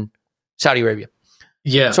that in Saudi Arabia.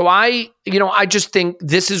 Yeah. So I just think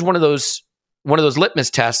this is one of those litmus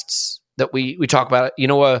tests that we talk about.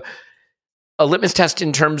 A litmus test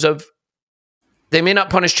in terms of they may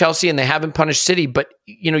not punish Chelsea and they haven't punished City, but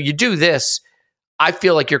you do this. I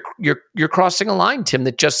feel like you're crossing a line, Tim,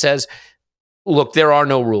 that just says, look, there are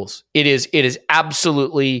no rules. It is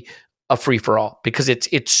absolutely a free for all because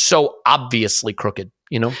it's so obviously crooked.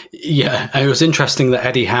 Yeah, and it was interesting that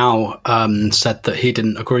Eddie Howe said that he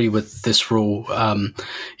didn't agree with this rule.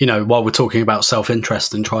 While we're talking about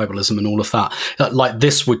self-interest and tribalism and all of that, like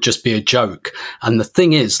this would just be a joke. And the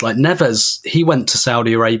thing is, like Neves, he went to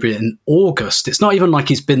Saudi Arabia in August. It's not even like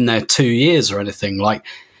he's been there 2 years or anything. Like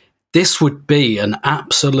this would be an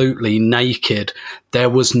absolutely naked. There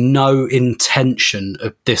was no intention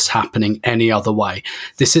of this happening any other way.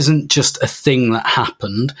 This isn't just a thing that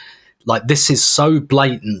happened. Like this is so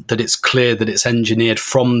blatant that it's clear that it's engineered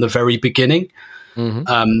from the very beginning.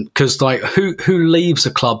 Because like who leaves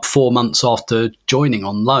a club 4 months after joining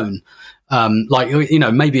on loan?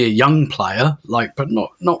 Maybe a young player, but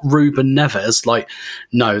not Ruben Neves. Like,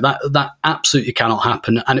 no, that absolutely cannot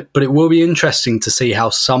happen. But it will be interesting to see how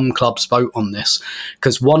some clubs vote on this,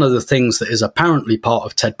 because one of the things that is apparently part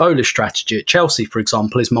of Ted Boehly's strategy at Chelsea, for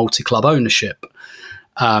example, is multi-club ownership.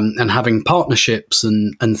 And having partnerships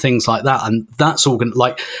and things like that. And that's all going to,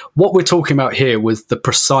 like, what we're talking about here with the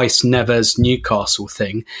precise Neves Newcastle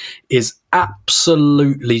thing is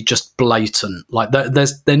absolutely just blatant. Like,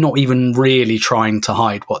 they're not even really trying to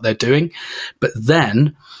hide what they're doing. But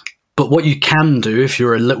what you can do if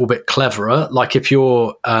you're a little bit cleverer, like if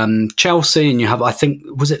you're Chelsea and you have, I think,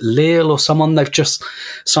 was it Lille or someone, they've just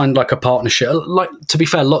signed like a partnership. Like, to be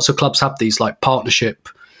fair, lots of clubs have these like partnership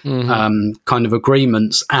kind of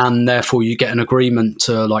agreements, and therefore you get an agreement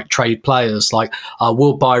to like trade players. Like,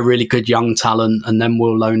 we'll buy really good young talent and then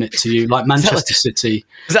we'll loan it to you. Like Manchester City.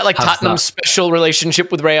 Is that like Tottenham's special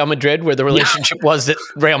relationship with Real Madrid, where the relationship was that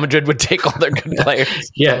Real Madrid would take all their good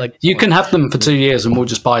players? Yeah, you can have them for 2 years and we'll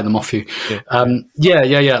just buy them off you.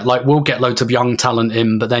 Yeah. Like we'll get loads of young talent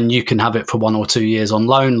in, but then you can have it for 1 or 2 years on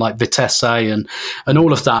loan, like Vitesse and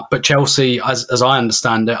all of that. But Chelsea, as I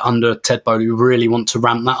understand it, under Ted Boehly, really want to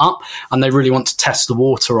ramp that up, and they really want to test the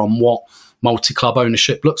water on what multi-club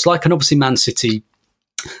ownership looks like. And obviously Man City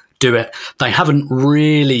do it. They haven't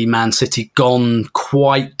really, Man City, gone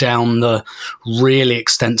quite down the really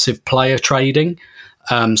extensive player trading.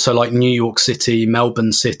 So like New York City,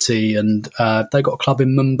 Melbourne City, and they got a club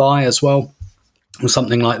in Mumbai as well, or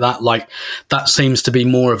something like that. Like that seems to be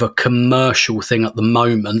more of a commercial thing at the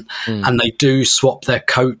moment, and they do swap their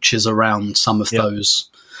coaches around some of those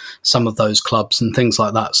clubs and things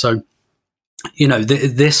like that. So, you know,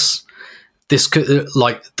 this could,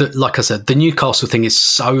 like I said, the Newcastle thing is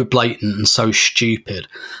so blatant and so stupid.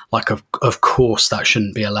 Like, of course that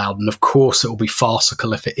shouldn't be allowed, and of course it will be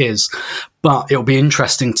farcical if it is. But it'll be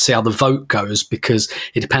interesting to see how the vote goes, because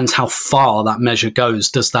it depends how far that measure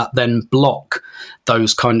goes. Does that then block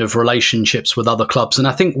those kind of relationships with other clubs? And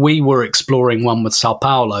I think we were exploring one with Sao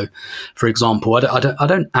Paulo, for example. I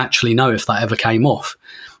don't actually know if that ever came off.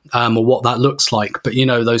 Or what that looks like. But, you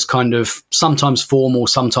know, those kind of sometimes formal,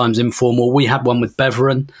 sometimes informal. We had one with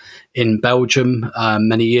Beveren in Belgium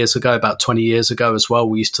many years ago, about 20 years ago as well.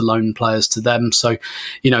 We used to loan players to them. So,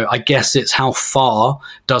 you know, I guess it's how far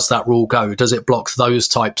does that rule go? Does it block those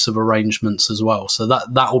types of arrangements as well? So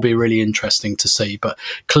that will be really interesting to see. But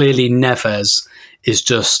clearly Neves is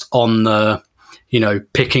just on the, you know,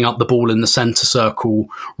 picking up the ball in the centre circle,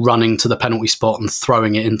 running to the penalty spot and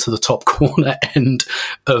throwing it into the top corner end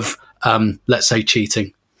of, let's say,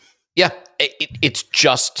 cheating. Yeah, it's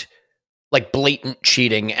just like blatant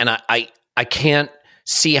cheating. And I can't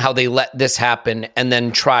see how they let this happen and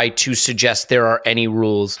then try to suggest there are any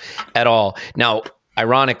rules at all. Now,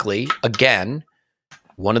 ironically, again,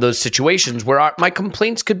 one of those situations where my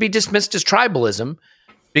complaints could be dismissed as tribalism,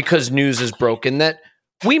 because news is broken that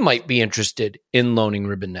we might be interested in loaning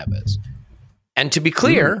Ruben Neves. And to be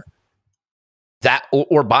clear, that,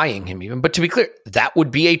 or buying him even, but to be clear, that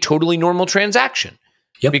would be a totally normal transaction,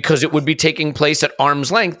 because it would be taking place at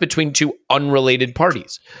arm's length between two unrelated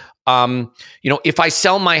parties. You know, if I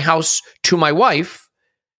sell my house to my wife,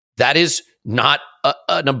 that is not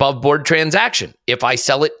an above board transaction. If I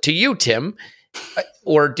sell it to you, Tim,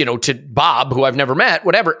 or, you know, to Bob, who I've never met,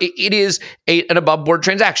 whatever, it is an above board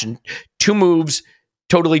transaction. Two moves,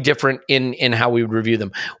 totally different in how we would review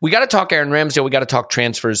them. We got to talk Aaron Ramsdale. We got to talk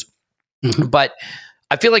transfers. But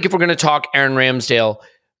I feel like if we're going to talk Aaron Ramsdale,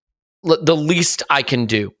 the least I can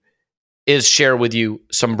do is share with you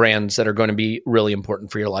some brands that are going to be really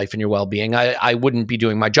important for your life and your well-being. I wouldn't be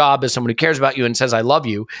doing my job as someone who cares about you and says I love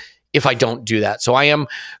you if I don't do that. So I am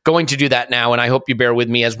going to do that now, and I hope you bear with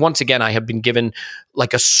me, as once again I have been given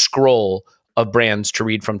like a scroll of brands to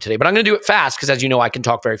read from today. But I'm going to do it fast because, as you know, I can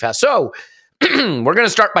talk very fast. So we're going to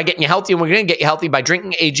start by getting you healthy, and we're going to get you healthy by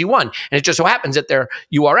drinking AG1. And it just so happens that their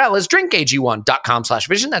URL is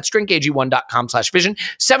drinkag1.com/vision. That's drinkag1.com/vision.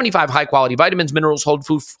 75 high-quality vitamins, minerals,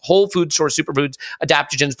 whole food source superfoods,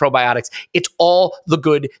 adaptogens, probiotics. It's all the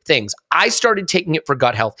good things. I started taking it for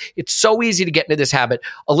gut health. It's so easy to get into this habit.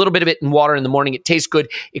 A little bit of it in water in the morning. It tastes good.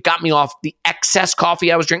 It got me off the excess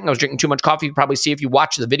coffee I was drinking. I was drinking too much coffee. You probably see if you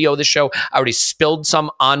watch the video of this show. I already spilled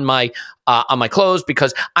some on my clothes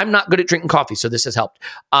because I'm not good at drinking coffee. So this has helped.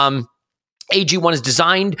 AG1 is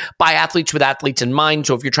designed by athletes with athletes in mind.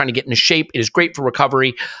 So if you're trying to get into shape, it is great for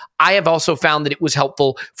recovery. I have also found that it was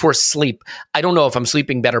helpful for sleep. I don't know if I'm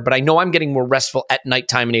sleeping better, but I know I'm getting more restful at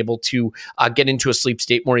nighttime and able to get into a sleep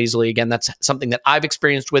state more easily. Again, that's something that I've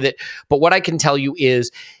experienced with it. But what I can tell you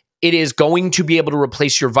is it is going to be able to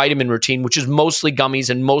replace your vitamin routine, which is mostly gummies,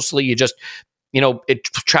 and mostly you just, you know, it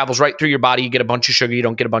travels right through your body. You get a bunch of sugar. You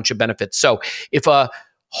don't get a bunch of benefits. So if a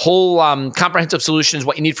whole comprehensive solution is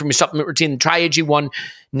what you need from your supplement routine, try AG1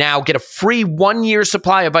 now. Get a free 1-year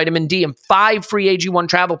supply of vitamin D and 5 free AG1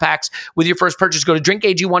 travel packs with your first purchase. Go to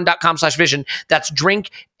drinkag1.com/vision. That's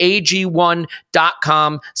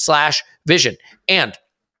drinkag1.com/vision. And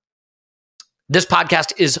this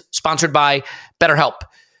podcast is sponsored by BetterHelp.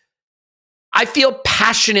 I feel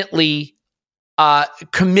passionately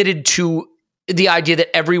committed to the idea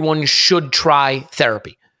that everyone should try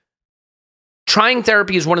therapy. Trying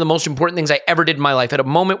therapy is one of the most important things I ever did in my life. At a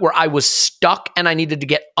moment where I was stuck and I needed to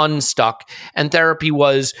get unstuck, and therapy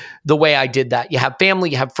was the way I did that. You have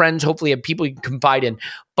family, you have friends, hopefully you have people you can confide in,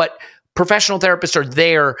 but professional therapists are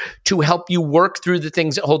there to help you work through the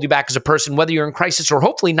things that hold you back as a person, whether you're in crisis or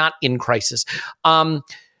hopefully not in crisis.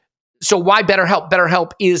 So why BetterHelp?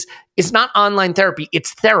 BetterHelp is not online therapy,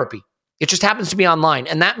 it's therapy. It just happens to be online.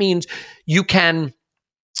 And that means you can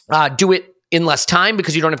do it in less time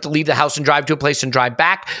because you don't have to leave the house and drive to a place and drive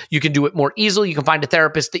back. You can do it more easily. You can find a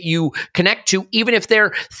therapist that you connect to, even if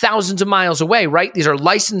they're thousands of miles away, right? These are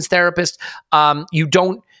licensed therapists. You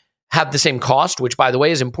don't have the same cost, which, by the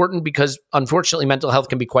way, is important because, unfortunately, mental health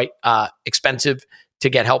can be quite expensive to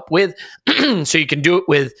get help with. So you can do it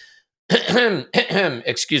with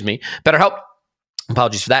Excuse me. BetterHelp.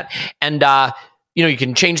 Apologies for that. And, you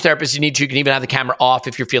can change therapists if you need to. You can even have the camera off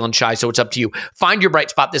if you're feeling shy. So it's up to you. Find your bright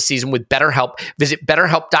spot this season with BetterHelp. Visit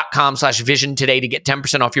BetterHelp.com/vision today to get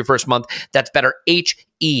 10% off your first month. That's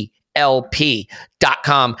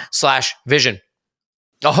BetterHelp.com/vision.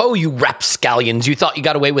 Oh, you rapscallions. You thought you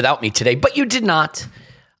got away without me today, but you did not.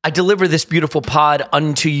 I deliver this beautiful pod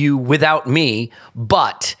unto you without me,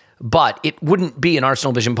 but it wouldn't be an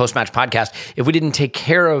Arsenal Vision post-match podcast if we didn't take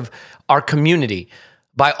care of our community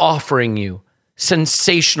by offering you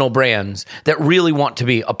sensational brands that really want to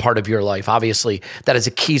be a part of your life. Obviously, that is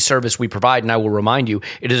a key service we provide, and I will remind you,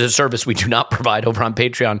 it is a service we do not provide over on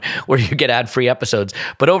Patreon, where you get ad-free episodes.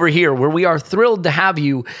 But over here, where we are thrilled to have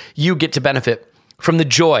you, you get to benefit from the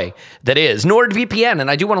joy that is NordVPN.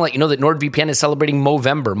 And I do want to let you know that NordVPN is celebrating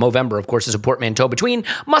Movember. Movember, of course, is a portmanteau between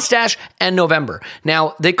mustache and November.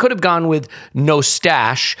 Now, they could have gone with no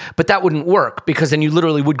stash, but that wouldn't work because then you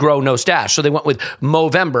literally would grow no stash. So they went with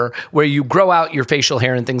Movember, where you grow out your facial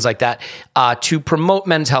hair and things like that to promote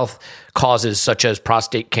men's health causes such as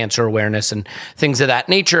prostate cancer awareness and things of that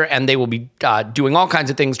nature. And they will be doing all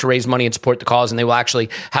kinds of things to raise money and support the cause. And they will actually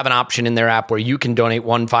have an option in their app where you can donate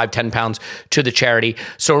 1, 5, 10 pounds to the charity.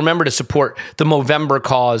 So remember to support the Movember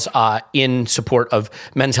cause in support of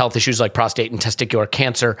men's health issues like prostate and testicular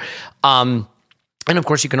cancer. And of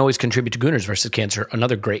course, you can always contribute to Gooners versus Cancer,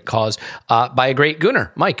 another great cause by a great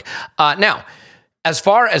Gooner, Mike. Now, as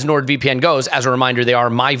far as NordVPN goes, as a reminder, they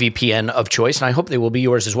are my VPN of choice, and I hope they will be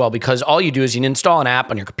yours as well, because all you do is you install an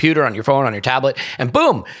app on your computer, on your phone, on your tablet, and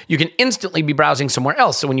boom, you can instantly be browsing somewhere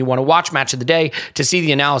else. So when you want to watch Match of the Day to see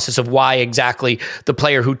the analysis of why exactly the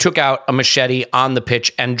player who took out a machete on the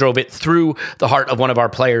pitch and drove it through the heart of one of our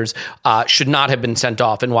players should not have been sent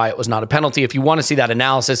off and why it was not a penalty. If you want to see that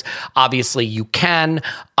analysis, obviously you can.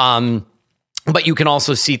 But you can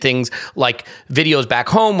also see things like videos back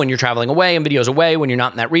home when you're traveling away and videos away when you're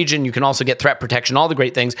not in that region. You can also get threat protection, all the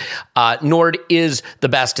great things. Nord is the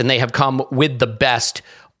best, and they have come with the best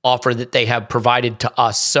offer that they have provided to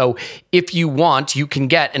us. So if you want, you can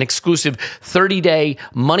get an exclusive 30-day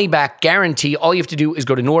money-back guarantee. All you have to do is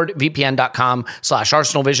go to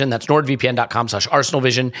nordvpn.com/ArsenalVision. That's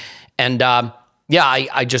nordvpn.com/ArsenalVision. And yeah,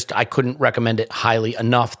 I couldn't recommend it highly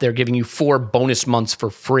enough. They're giving you 4 bonus months for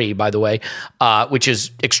free, by the way, which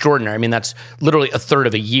is extraordinary. I mean, that's literally a third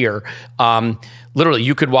of a year. Literally,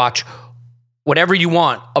 you could watch whatever you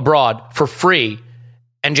want abroad for free,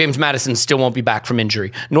 and James Maddison still won't be back from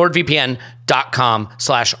injury.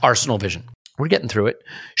 NordVPN.com/ArsenalVision. We're getting through it.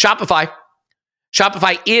 Shopify.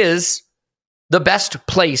 Shopify is the best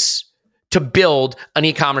place to build an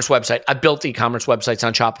e-commerce website. I built e-commerce websites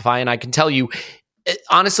on Shopify, and I can tell you,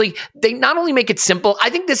 honestly, they not only make it simple,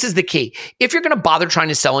 I think this is the key. If you're going to bother trying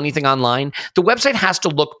to sell anything online, the website has to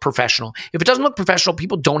look professional. If it doesn't look professional,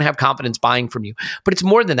 people don't have confidence buying from you. But it's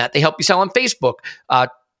more than that. They help you sell on Facebook,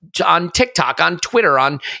 on TikTok, on Twitter,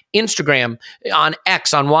 on Instagram, on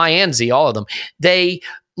X, on Y and Z, all of them. They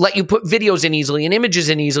let you put videos in easily and images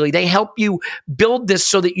in easily. They help you build this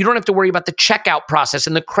so that you don't have to worry about the checkout process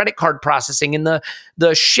and the credit card processing and the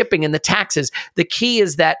shipping and the taxes. The key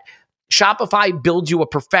is that Shopify builds you a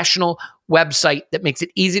professional website that makes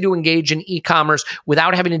it easy to engage in e-commerce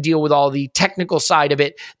without having to deal with all the technical side of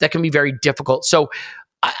it that can be very difficult. So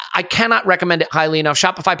I cannot recommend it highly enough.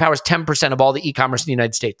 Shopify powers 10% of all the e-commerce in the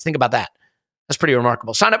United States. Think about that. That's pretty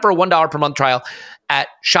remarkable. Sign up for a $1 per month trial at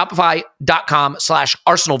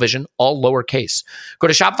shopify.com/ArsenalVision, all lowercase. Go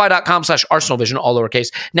to shopify.com/ArsenalVision, all lowercase.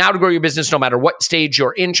 Now to grow your business no matter what stage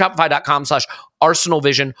you're in,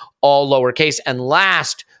 shopify.com/ArsenalVision, all lowercase. And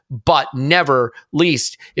last but never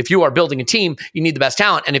least, if you are building a team, you need the best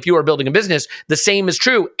talent. And if you are building a business, the same is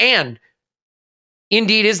true. And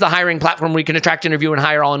Indeed is the hiring platform where you can attract, interview, and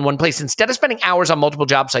hire all in one place. Instead of spending hours on multiple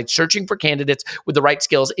job sites searching for candidates with the right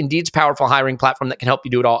skills, Indeed's powerful hiring platform that can help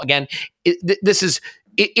you do it all. Again, it is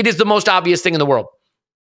the most obvious thing in the world.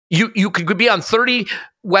 You could be on 30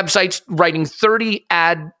 websites writing 30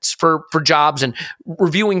 ads for jobs and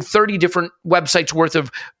reviewing 30 different websites worth of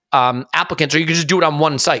applicants, or you can just do it on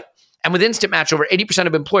one site. And with Instant Match, over 80%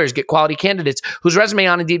 of employers get quality candidates whose resume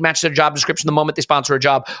on Indeed matches their job description the moment they sponsor a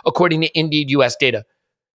job, according to Indeed US data.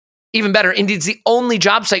 Even better, Indeed's the only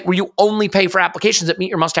job site where you only pay for applications that meet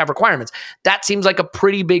your must-have requirements. That seems like a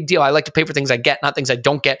pretty big deal. I like to pay for things I get, not things I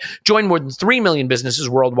don't get. Join more than 3 million businesses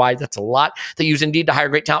worldwide. That's a lot. That use Indeed to hire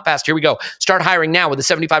great talent fast. Here we go. Start hiring now with a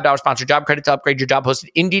 $75 sponsored job credit to upgrade your job posted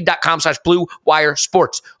at Indeed.com/Blue Wire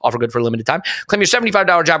Sports. Offer good for a limited time. Claim your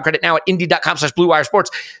 $75 job credit now at Indeed.com/Blue Wire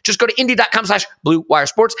Sports. Just go to Indeed.com/Blue Wire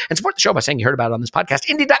Sports and support the show by saying you heard about it on this podcast.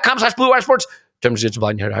 Indeed.com/Blue Wire Sports. Terms and conditions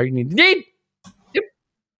apply. How you need Indeed.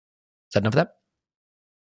 that enough of that?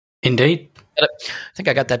 Indeed. I think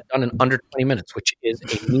I got that done in under 20 minutes, which is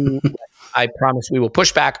a new. I promise we will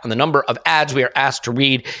push back on the number of ads we are asked to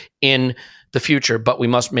read in the future, but we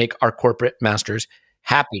must make our corporate masters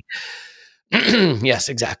happy. Yes,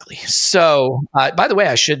 exactly. So, by the way,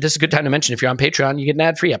 this is a good time to mention, if you're on Patreon, you get an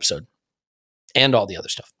ad-free episode and all the other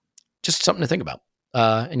stuff. Just something to think about.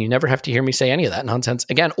 And you never have to hear me say any of that nonsense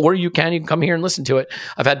again, or you can come here and listen to it.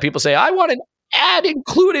 I've had people say, I want an ad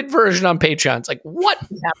included version on Patreon. It's like, what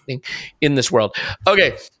is happening in this world?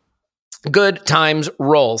 Okay. Good times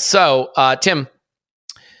roll. So, Tim,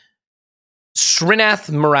 Srinath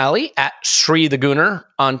Murali at Sri the Gooner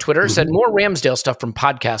on Twitter said, more Ramsdale stuff from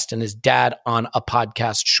podcast and his dad on a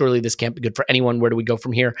podcast. Surely this can't be good for anyone. Where do we go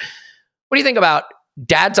from here? What do you think about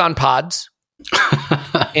dads on pods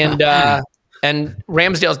and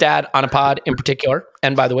Ramsdale's dad on a pod in particular?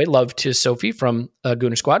 And by the way, love to Sophie from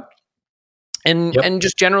Gooner Squad. And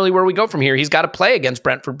just generally where we go from here. He's got to play against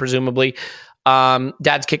Brentford, presumably.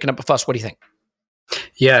 Dad's kicking up a fuss. What do you think?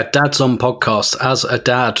 Yeah, dad's on podcast as a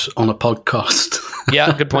dad on a podcast.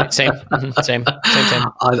 Yeah, good point. Same. Same.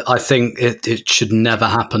 I think it should never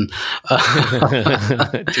happen.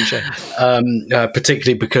 Touche.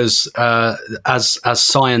 Particularly because as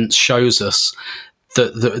science shows us,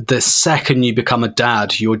 the second you become a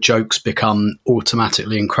dad, your jokes become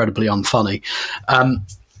automatically incredibly unfunny.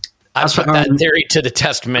 I've put that theory to the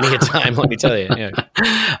test many a time, let me tell you. Yeah.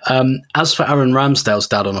 As for Aaron Ramsdale's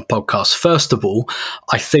dad on a podcast, first of all,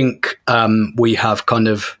 I think we have kind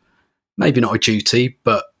of, maybe not a duty,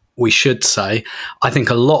 but we should say, I think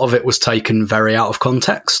a lot of it was taken very out of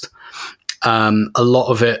context. A lot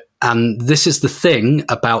of it, and this is the thing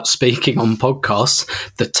about speaking on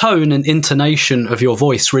podcasts, the tone and intonation of your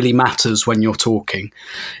voice really matters when you're talking.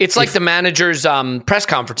 Like the manager's press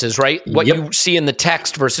conferences, right? What you see in the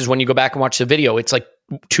text versus when you go back and watch the video, it's like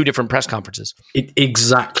two different press conferences.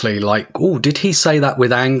 Exactly. Like, did he say that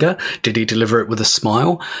with anger? Did he deliver it with a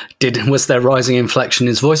smile? Was there rising inflection in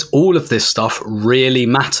his voice? All of this stuff really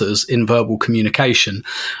matters in verbal communication.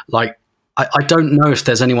 Like, I don't know if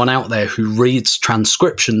there's anyone out there who reads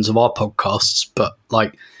transcriptions of our podcasts, but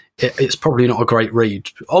like it's probably not a great read.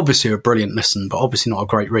 Obviously a brilliant listen, but obviously not a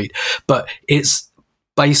great read. But it's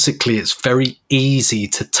very easy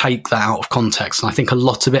to take that out of context. And I think a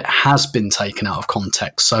lot of it has been taken out of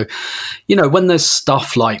context. So, when there's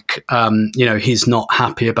stuff like, he's not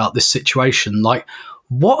happy about this situation, like,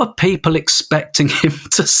 what are people expecting him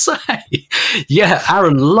to say? Yeah,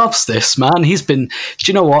 Aaron loves this, man. He's been,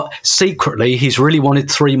 do you know what? Secretly, he's really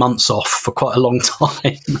wanted 3 months off for quite a long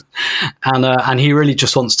time. And he really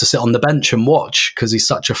just wants to sit on the bench and watch because he's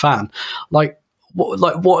such a fan.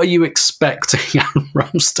 What are you expecting Aaron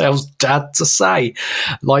Ramsdale's dad to say?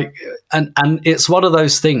 And it's one of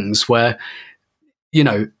those things where,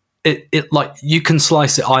 it like you can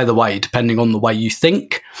slice it either way depending on the way you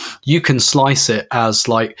think. You can slice it as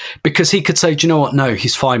because he could say, do you know what? No,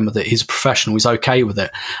 he's fine with it. He's a professional. He's okay with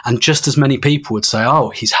it. And just as many people would say, oh,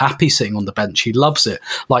 he's happy sitting on the bench. He loves it.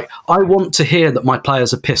 Like, I want to hear that my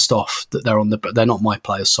players are pissed off that they're not my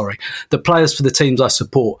players. Sorry. The players for the teams I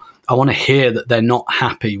support. I want to hear that they're not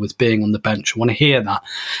happy with being on the bench. I want to hear that.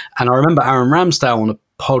 And I remember Aaron Ramsdale on a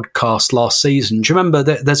podcast last season. Do you remember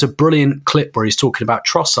that there's a brilliant clip where he's talking about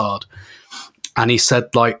Trossard, and he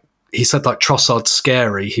said Trossard's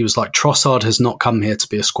scary. He was like, Trossard has not come here to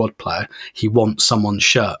be a squad player. He wants someone's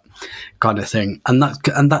shirt, kind of thing. And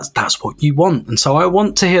that's what you want. And so I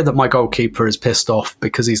want to hear that my goalkeeper is pissed off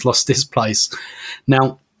because he's lost his place.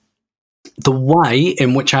 Now, the way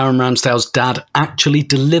in which Aaron Ramsdale's dad actually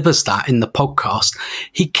delivers that in the podcast,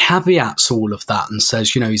 he caveats all of that and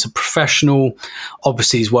says, he's a professional.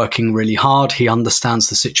 Obviously, he's working really hard. He understands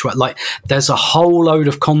the situation. Like, there's a whole load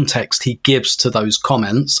of context he gives to those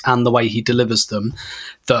comments and the way he delivers them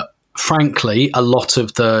that, frankly, a lot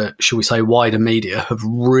of the, shall we say, wider media have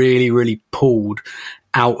really, really pulled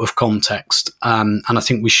out of context. And I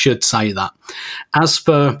think we should say that. As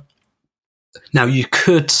for... Now, you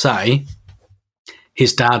could say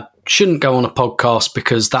his dad shouldn't go on a podcast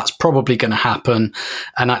because that's probably going to happen.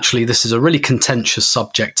 And actually, this is a really contentious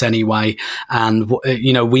subject anyway. And,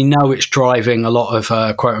 we know it's driving a lot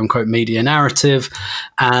of quote unquote media narrative.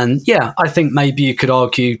 And yeah, I think maybe you could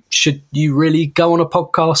argue, should you really go on a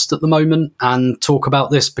podcast at the moment and talk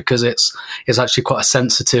about this? Because it's actually quite a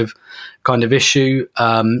sensitive kind of issue.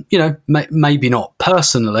 Maybe not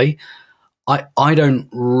personally. I don't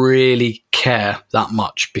really care that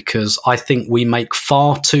much because I think we make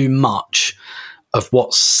far too much of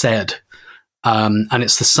what's said And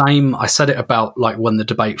it's the same. I said it about like when the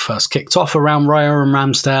debate first kicked off around Raya and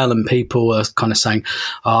Ramsdale, and people were kind of saying,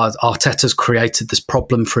 Arteta's created this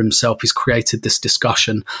problem for himself. He's created this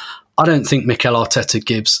discussion. I don't think Mikel Arteta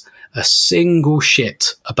gives a single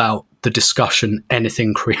shit about the discussion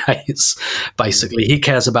anything creates. Basically, he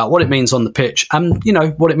cares about what it means on the pitch and,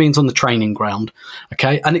 what it means on the training ground.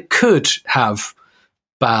 Okay. And it could have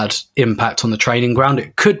bad impact on the training ground.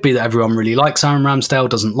 It could be that everyone really likes Aaron Ramsdale,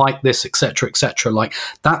 doesn't like this, etc., etc. Like,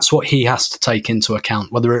 that's what he has to take into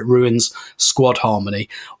account, whether it ruins squad harmony.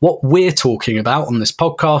 What we're talking about on this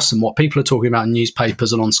podcast and what people are talking about in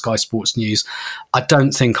newspapers and on Sky Sports News, I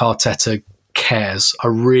don't think Arteta cares. I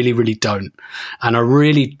really, really don't. And I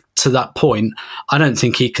really, to that point, I don't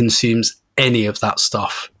think he consumes any of that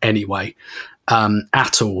stuff anyway,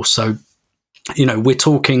 at all. So, we're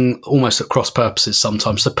talking almost at cross purposes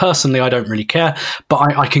sometimes. So personally, I don't really care, but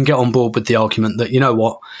I can get on board with the argument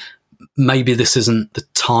that, maybe this isn't the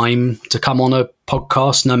time to come on a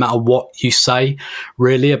podcast, no matter what you say,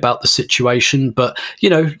 really, about the situation. But,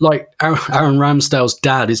 like Aaron Ramsdale's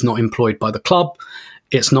dad is not employed by the club.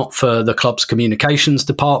 It's not for the club's communications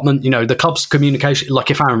department. The club's communication,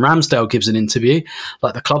 like if Aaron Ramsdale gives an interview,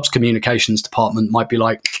 like the club's communications department might be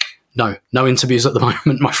like, no interviews at the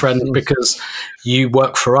moment, my friend, because you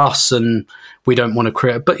work for us and we don't want to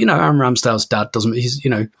create. But, Aaron Ramsdale's dad doesn't,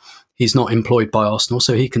 he's not employed by Arsenal,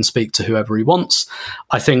 so he can speak to whoever he wants.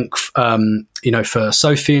 I think, for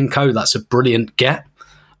Sophie and co, that's a brilliant get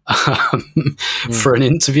for an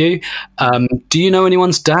interview. Do you know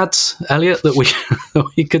anyone's dads, Elliot, that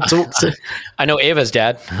we could talk to? I know Ava's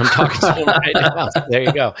dad. I'm talking to him right now. There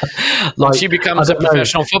you go. Like, she becomes a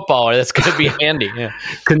professional footballer. That's going to be handy. Yeah.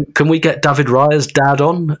 Can we get David Raya's dad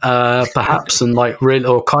on, perhaps, and really,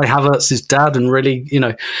 or Kai Havertz's dad, and really,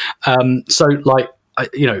 so like,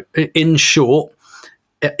 in short,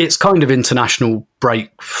 it's kind of international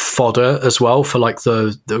break fodder as well for like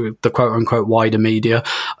the quote unquote wider media.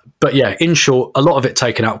 But yeah, in short, a lot of it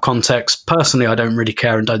taken out of context. Personally, I don't really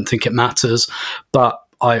care and don't think it matters. But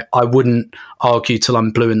I wouldn't argue till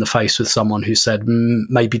I'm blue in the face with someone who said,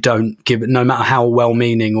 maybe don't give it, no matter how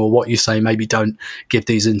well-meaning or what you say, maybe don't give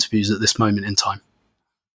these interviews at this moment in time.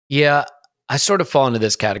 Yeah, I sort of fall into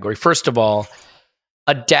this category. First of all,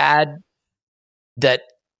 a dad that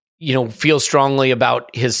feels strongly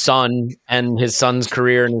about his son and his son's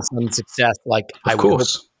career and his son's success. Like, of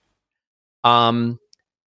course.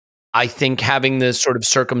 I think having this sort of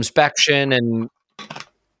circumspection and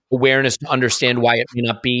awareness to understand why it may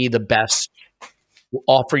not be the best to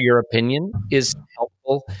offer your opinion is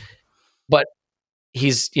helpful. But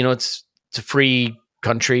he's, it's a free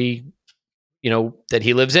country, that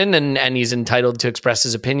he lives in, and he's entitled to express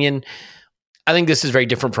his opinion. I think this is very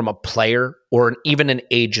different from a player or even an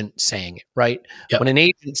agent saying it, right? Yep. When an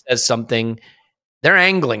agent says something, they're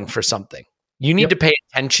angling for something. You need to pay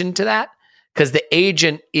attention to that, because the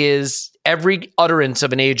agent every utterance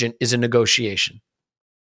of an agent is a negotiation.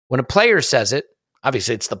 When a player says it,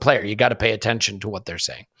 obviously it's the player. You got to pay attention to what they're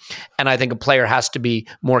saying. And I think a player has to be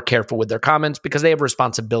more careful with their comments because they have a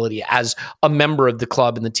responsibility as a member of the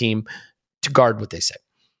club and the team to guard what they say.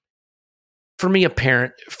 For me, a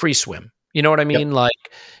parent, free swim. You know what I mean? Yep.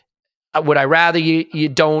 Like, would I rather you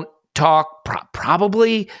don't talk?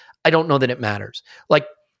 Probably. I don't know that it matters. Like,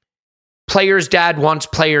 player's dad wants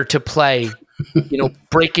player to play,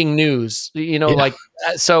 breaking news, like,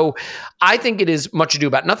 so I think it is much ado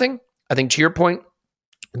about nothing. I think, to your point,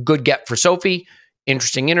 good get for Sophie,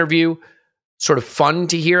 interesting interview, sort of fun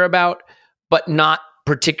to hear about, but not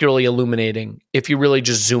particularly illuminating if you really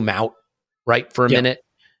just zoom out, right, for a minute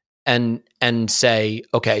and say,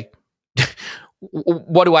 okay,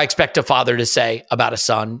 what do I expect a father to say about a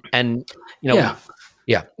son? And,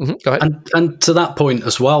 Yeah. Mm-hmm. Go ahead. And to that point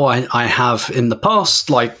as well, I have in the past,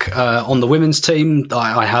 like on the women's team,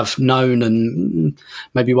 I have known, and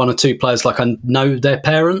maybe one or two players, like I know their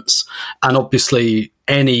parents, and obviously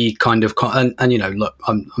any kind of, and look,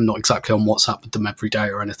 I'm not exactly on WhatsApp with them every day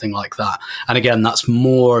or anything like that. And again, that's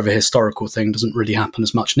more of a historical thing, doesn't really happen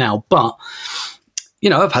as much now. But,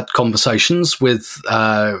 I've had conversations with,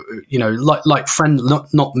 like friend,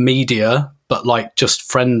 not media, but like just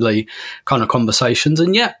friendly kind of conversations.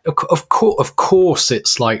 And yeah, of course,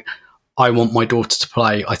 it's like, I want my daughter to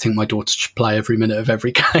play. I think my daughter should play every minute of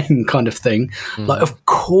every game, kind of thing. Mm. Like, of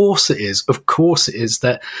course it is. Of course it is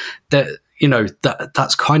that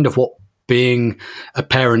that's kind of what being a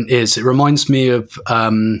parent is. It reminds me of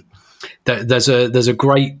there's a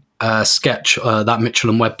great sketch, that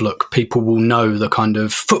Mitchell and Webb look. People will know the kind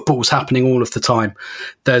of football's happening all of the time.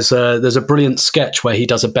 There's a brilliant sketch where he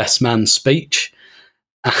does a best man speech,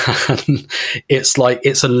 And it's like,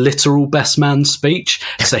 it's a literal best man speech.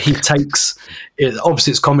 So he takes it,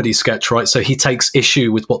 obviously it's comedy sketch, right? So he takes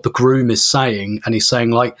issue with what the groom is saying, and he's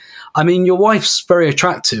saying like, I mean, your wife's very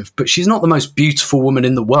attractive, but she's not the most beautiful woman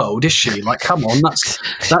in the world, is she? Like, come on,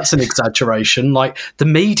 that's an exaggeration. Like, the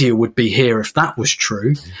media would be here if that was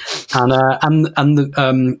true. And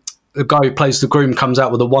the guy who plays the groom comes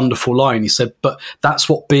out with a wonderful line. He said, but that's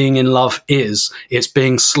what being in love is. It's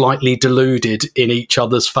being slightly deluded in each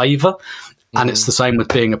other's favor. And it's the same with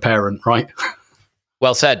being a parent, right?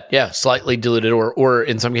 Well said. Yeah, slightly diluted or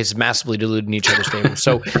in some cases massively diluted in each other's favor.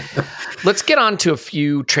 So let's get on to a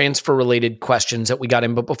few transfer-related questions that we got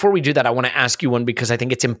in. But before we do that, I want to ask you one because I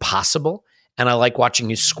think it's impossible, and I like watching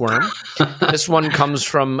you squirm. This one comes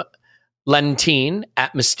from Lentine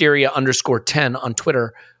at Mysteria_10 on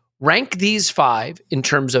Twitter. Rank these 5 in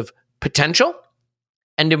terms of potential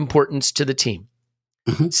and importance to the team.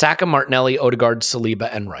 Saka, Martinelli, Odegaard, Saliba,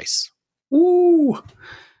 and Rice. Ooh.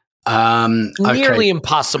 Nearly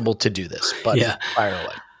impossible to do this, but fire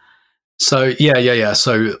away. So, yeah.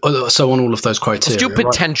 So on all of those criteria. Let's do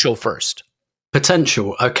potential first.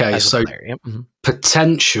 Potential. Okay, so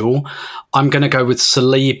potential, I'm going to go with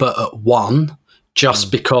Saliba at 1.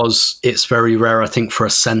 Just because it's very rare, I think, for a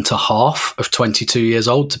centre half of 22 years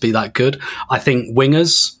old to be that good. I think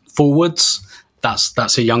wingers, forwards,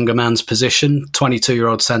 that's a younger man's position.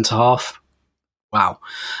 22-year-old centre half. Wow.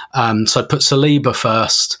 So I put Saliba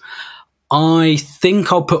first. I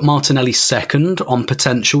think I'll put Martinelli second on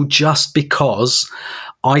potential, just because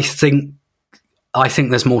I think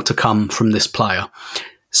there's more to come from this player.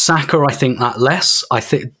 Saka, I think that less. I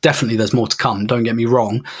think definitely there's more to come, don't get me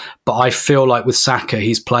wrong. But I feel like with Saka,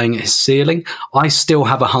 he's playing at his ceiling. I still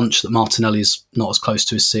have a hunch that Martinelli's not as close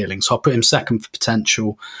to his ceiling. So I'll put him second for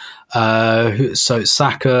potential. So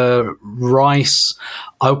Saka, Rice.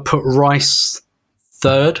 I'll put Rice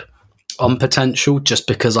third on potential, just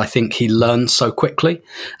because I think he learns so quickly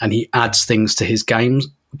and he adds things to his game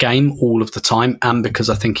all of the time. And because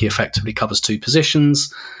I think he effectively covers 2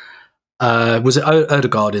 positions. Was it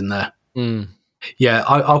Odegaard in there? Yeah,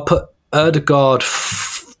 I'll put Odegaard.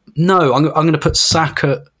 No, I'm going to put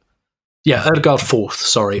Saka. Yeah, Odegaard 4th.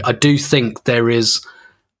 Sorry, I do think there is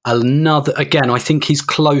another. Again, I think he's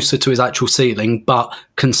closer to his actual ceiling, but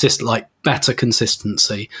better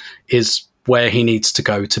consistency is where he needs to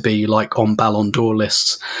go to be like on Ballon d'Or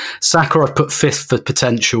lists. Saka I've put 5th for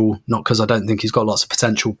potential, not because I don't think he's got lots of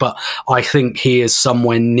potential, but I think he is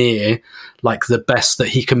somewhere near like the best that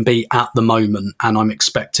he can be at the moment, and I'm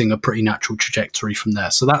expecting a pretty natural trajectory from there.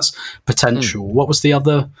 So that's potential. What was the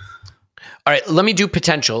other? All right, let me do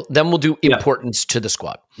potential, then we'll do importance to the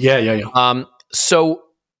squad. Yeah. So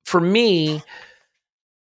for me,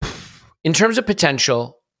 in terms of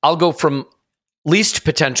potential, I'll go from least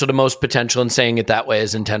potential to most potential, and saying it that way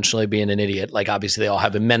is intentionally being an idiot. Like, obviously they all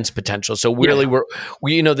have immense potential. So really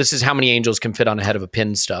we this is how many angels can fit on a head of a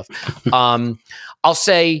pin stuff. I'll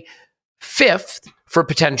say 5th for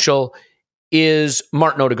potential is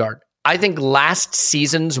Martin Odegaard. I think last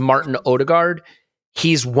season's Martin Odegaard,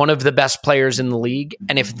 he's one of the best players in the league.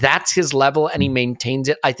 And if that's his level and he maintains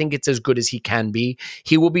it, I think it's as good as he can be.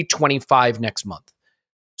 He will be 25 next month.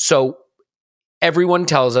 So everyone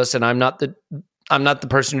tells us, and I'm not the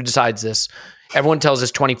person who decides this. Everyone tells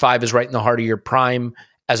us 25 is right in the heart of your prime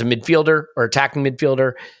as a midfielder or attacking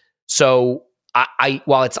midfielder. So I'm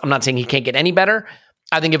not saying he can't get any better.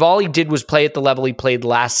 I think if all he did was play at the level he played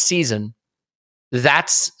last season,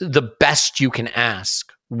 that's the best you can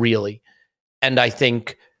ask, really. And I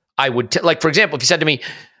think I would, for example, if you said to me,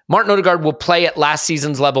 Martin Odegaard will play at last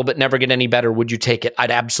season's level but never get any better, would you take it?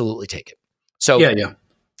 I'd absolutely take it. So yeah.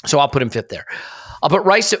 So I'll put him 5th there. I'll put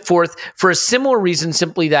Rice at 4th for a similar reason,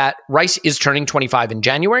 simply that Rice is turning 25 in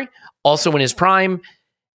January, also in his prime,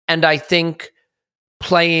 and I think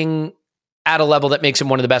playing at a level that makes him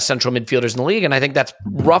one of the best central midfielders in the league, and I think that's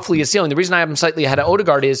roughly his ceiling. The reason I have him slightly ahead of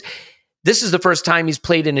Odegaard is this is the first time he's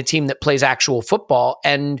played in a team that plays actual football,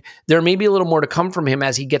 and there may be a little more to come from him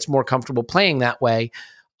as he gets more comfortable playing that way,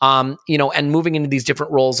 and moving into these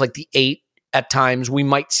different roles like the 8 at times. We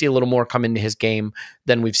might see a little more come into his game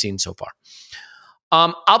than we've seen so far.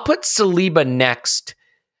 I'll put Saliba next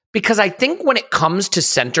because I think when it comes to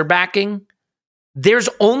center backing, there's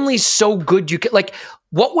only so good you can,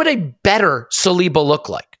 what would a better Saliba look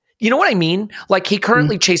like? You know what I mean? Like, he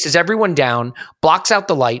currently chases everyone down, blocks out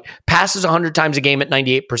the light, passes 100 times a game at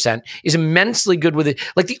 98%, is immensely good with it.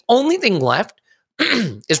 Like, the only thing left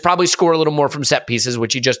is probably score a little more from set pieces,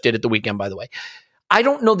 which he just did at the weekend, by the way. I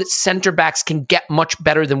don't know that center backs can get much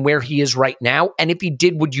better than where he is right now. And if he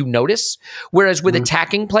did, would you notice? Whereas with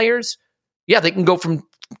attacking players, they can go from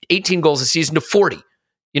 18 goals a season to 40.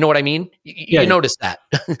 You know what I mean? You notice that.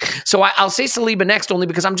 So I'll say Saliba next only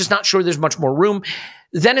because I'm just not sure there's much more room.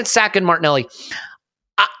 Then it's Saka and Martinelli.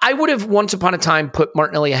 I would have once upon a time put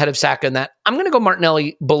Martinelli ahead of Saka in that. I'm going to go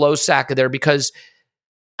Martinelli below Saka there because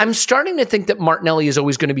I'm starting to think that Martinelli is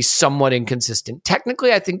always going to be somewhat inconsistent.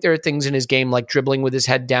 Technically, I think there are things in his game like dribbling with his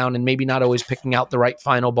head down and maybe not always picking out the right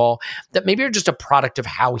final ball that maybe are just a product of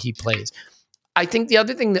how he plays. I think the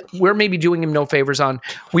other thing that we're maybe doing him no favors on,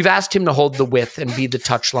 we've asked him to hold the width and be the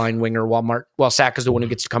touchline winger while Saka's the one who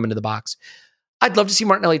gets to come into the box. I'd love to see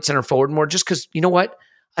Martinelli at center forward more just because, you know what?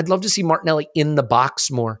 I'd love to see Martinelli in the box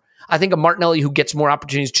more. I think a Martinelli who gets more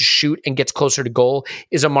opportunities to shoot and gets closer to goal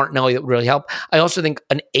is a Martinelli that would really help. I also think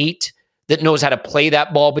an 8 that knows how to play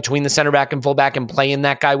that ball between the center back and fullback and play in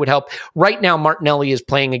that guy would help. Right now, Martinelli is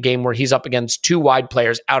playing a game where he's up against 2 wide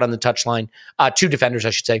players out on the touchline, 2 defenders,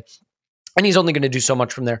 I should say. And he's only going to do so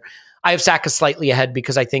much from there. I have Saka slightly ahead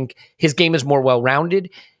because I think his game is more well-rounded.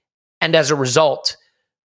 And as a result,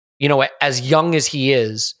 you know, as young as he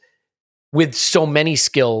is, with so many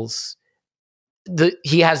skills,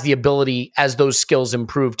 he has the ability, as those skills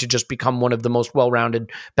improve, to just become one of the most well-rounded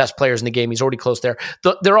best players in the game. He's already close there.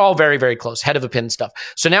 They're all very, very close, head of a pin stuff.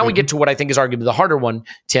 So now we get to what I think is arguably the harder one,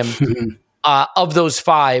 Tim. Of those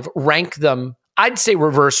 5, rank them, I'd say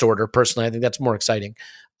reverse order, personally. I think that's more exciting.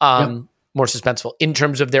 More suspenseful in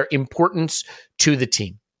terms of their importance to the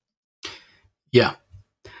team. Yeah.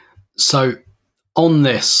 So on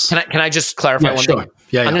this, can I just clarify one thing?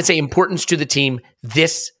 I'm going to say importance to the team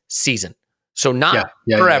this season. So not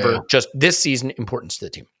forever, just this season, importance to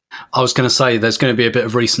the team. I was going to say there's going to be a bit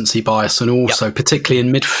of recency bias, and also particularly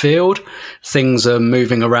in midfield, things are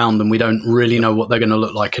moving around and we don't really know what they're going to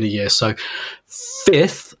look like in a year. So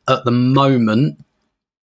 5th at the moment,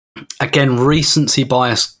 again, recency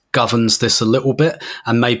bias governs this a little bit,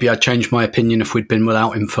 and maybe I'd change my opinion if we'd been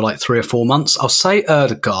without him for like 3 or 4 months. I'll say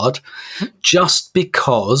Ødegaard just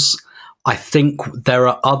because I think there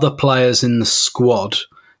are other players in the squad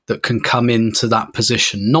that can come into that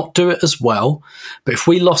position, not do it as well. But if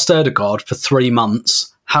we lost Ødegaard for 3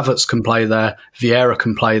 months, Havertz can play there, Vieira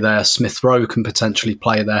can play there, Smith Rowe can potentially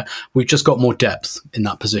play there. We've just got more depth in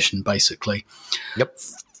that position, basically.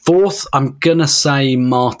 4th, I'm going to say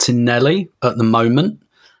Martinelli at the moment.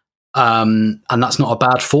 And that's not a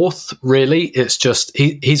bad 4th, really. It's just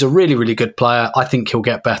he's a really, really good player. I think he'll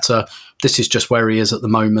get better. This is just where he is at the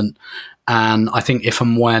moment. And I think if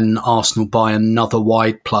and when Arsenal buy another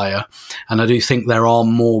wide player, and I do think there are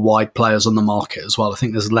more wide players on the market as well, I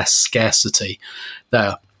think there's less scarcity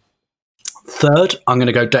there. 3rd, I'm going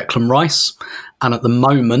to go Declan Rice. And at the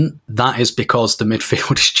moment, that is because the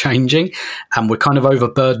midfield is changing and we're kind of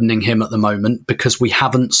overburdening him at the moment because we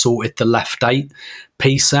haven't sorted the left 8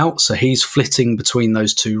 piece out. So he's flitting between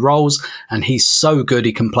those 2 roles and he's so good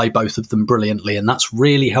he can play both of them brilliantly. And that's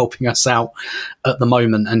really helping us out at the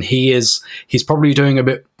moment. And he's probably doing a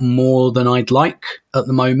bit more than I'd like at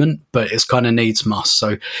the moment, but it's kind of needs must.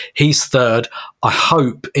 So he's 3rd. I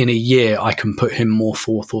hope in a year I can put him more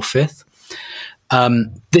 4th or 5th.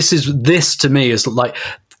 This to me is like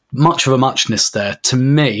much of a muchness there. To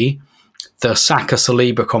me, the Saka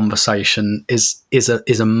Saliba conversation is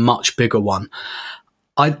a much bigger one.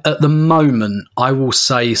 At the moment, I will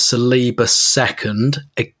say Saliba 2nd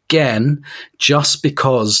again, just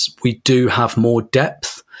because we do have more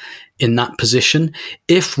depth in that position.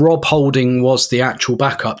 If Rob Holding was the actual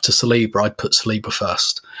backup to Saliba, I'd put Saliba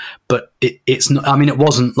 1st. But it's not. I mean, it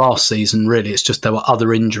wasn't last season really. It's just there were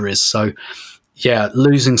other injuries, so. Yeah,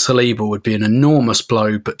 losing Saliba would be an enormous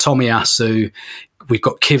blow, but Tomiyasu, we've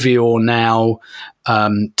got Kivior now,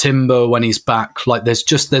 Timber when he's back. Like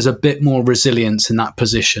there's a bit more resilience in that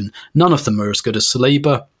position. None of them are as good as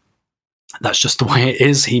Saliba. That's just the way it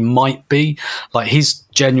is. He might be. Like he's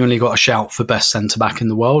genuinely got a shout for best centre-back in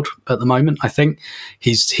the world at the moment, I think.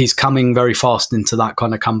 He's coming very fast into that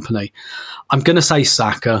kind of company. I'm going to say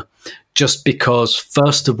Saka. Just because,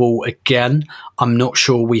 first of all, again, I'm not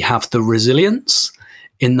sure we have the resilience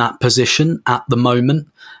in that position at the moment.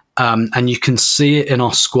 And you can see it in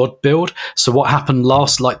our squad build. So what happened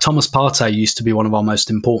like Thomas Partey used to be one of our most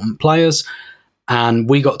important players. And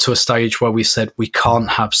we got to a stage where we said we can't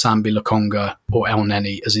have Sambi Lokonga or El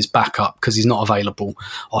Neni as his backup because he's not available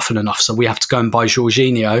often enough. So we have to go and buy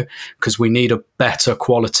Jorginho because we need a better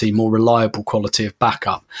quality, more reliable quality of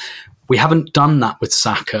backup. We haven't done that with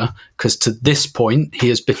Saka because to this point, he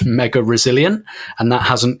has been mega resilient and that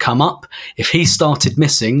hasn't come up. If he started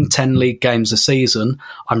missing 10 league games a season,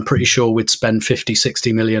 I'm pretty sure we'd spend 50,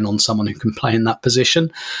 60 million on someone who can play in that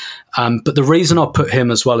position. But the reason I'll put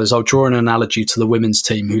him as well is I'll draw an analogy to the women's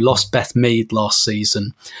team who lost Beth Mead last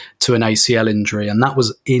season to an ACL injury. And that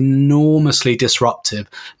was enormously disruptive,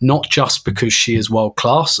 not just because she is world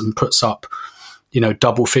class and puts up,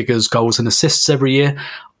 double figures, goals and assists every year.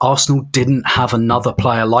 Arsenal didn't have another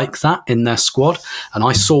player like that in their squad. And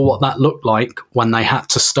I saw what that looked like when they had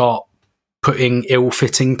to start putting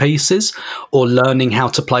ill-fitting pieces or learning how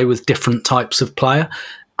to play with different types of player.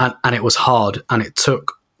 And it was hard and it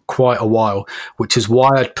took quite a while, which is why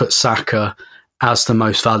I'd put Saka as the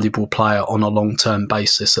most valuable player on a long-term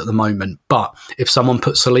basis at the moment. But if someone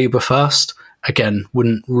put Saliba first, again,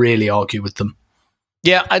 wouldn't really argue with them.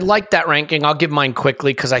 Yeah, I like that ranking. I'll give mine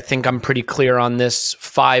quickly because I think I'm pretty clear on this.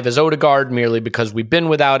 5 is Odegaard, merely because we've been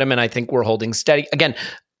without him, and I think we're holding steady. Again,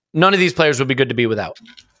 none of these players would be good to be without,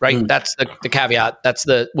 right? That's the caveat.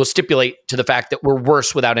 We'll stipulate to the fact that we're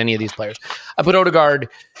worse without any of these players. I put Odegaard.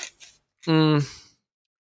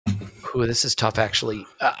 This is tough, actually.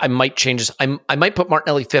 I might change this. I might put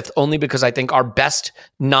Martinelli 5th only because I think our best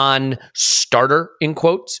non-starter, in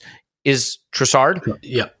quotes, is Trossard.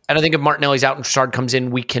 Yeah. And I think if Martinelli's out and Trossard comes in,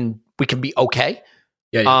 we can be okay.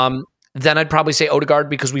 Yeah. Then I'd probably say Odegaard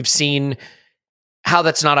because we've seen how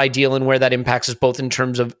that's not ideal and where that impacts us both in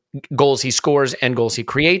terms of goals he scores and goals he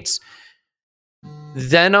creates.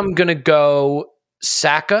 Then I'm going to go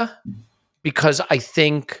Saka because I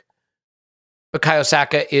think Bukayo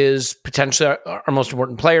Saka is potentially our most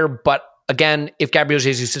important player. But again, if Gabriel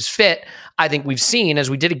Jesus is fit, I think we've seen, as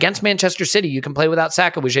we did against Manchester City, you can play without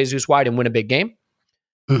Saka with Jesus wide and win a big game.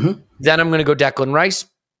 Mm-hmm. Then I'm going to go Declan Rice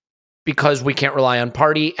because we can't rely on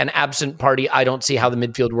Partey. And absent Partey, I don't see how the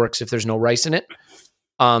midfield works if there's no Rice in it.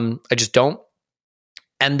 I just don't.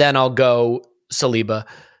 And then I'll go Saliba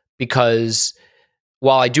because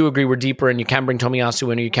while I do agree we're deeper and you can bring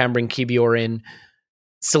Tomiyasu in or you can bring Kivior in,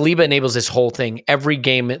 Saliba enables this whole thing. Every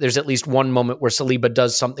game, there's at least one moment where Saliba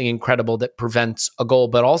does something incredible that prevents a goal,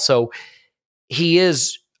 but also he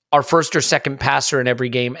is our first or second passer in every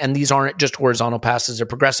game, and these aren't just horizontal passes, they're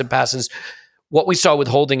progressive passes. What we saw with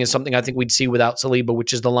Holding is something I think we'd see without Saliba,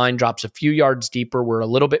 which is the line drops a few yards deeper. We're a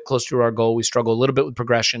little bit closer to our goal. We struggle a little bit with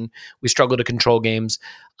progression. We struggle to control games.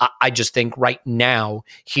 I just think right now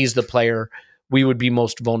he's the player we would be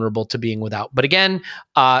most vulnerable to being without. But again,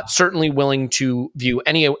 certainly willing to view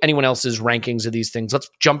anyone else's rankings of these things. Let's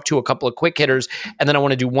jump to a couple of quick hitters, and then I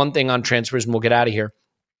want to do one thing on transfers, and we'll get out of here.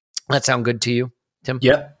 That sound good to you, Tim?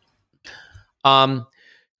 Yeah.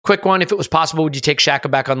 Quick one. If it was possible, would you take Xhaka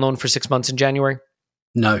back on loan for 6 months in January?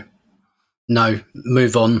 No.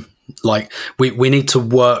 Move on. Like we need to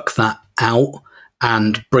work that out,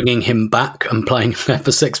 and bringing him back and playing there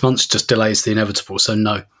for 6 months just delays the inevitable. So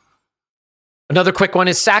no. Another quick one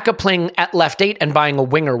is Saka playing at left 8 and buying a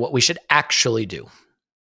winger, what we should actually do.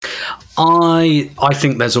 I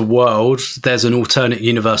think there's an alternate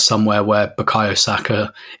universe somewhere where Bukayo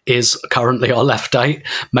Saka is currently our left 8,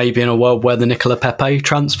 maybe in a world where the Nicola Pepe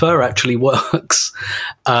transfer actually works.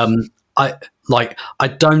 I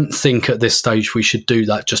don't think at this stage we should do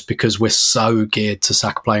that just because we're so geared to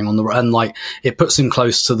Saka playing on the right, and like it puts him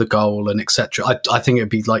close to the goal and etc. I think it'd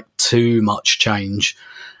be like too much change.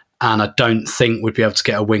 And I don't think we'd be able to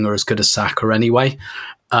get a winger as good as Saka anyway.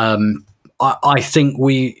 I think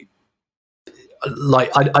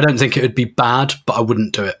I don't think it would be bad, but I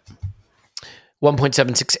wouldn't do it.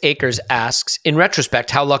 1.76 Acres asks, in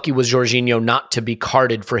retrospect, how lucky was Jorginho not to be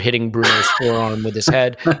carded for hitting Bruno's forearm with his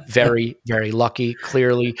head? Very, very lucky,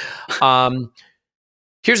 clearly.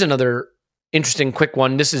 Here's another interesting quick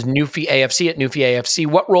one. This is Newfie AFC at Newfie AFC.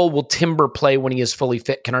 What role will Timber play when he is fully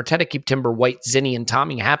fit? Can Arteta keep Timber, White, Zinni, and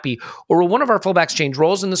Tommy happy? Or will one of our fullbacks change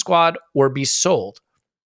roles in the squad or be sold?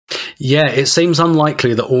 Yeah, it seems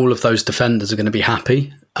unlikely that all of those defenders are going to be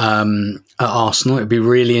happy at Arsenal. It'd be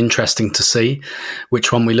really interesting to see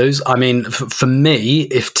which one we lose. I mean, for me,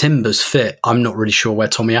 if Timber's fit, I'm not really sure where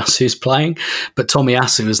Tomiyasu is playing, but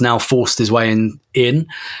Tomiyasu has now forced his way in.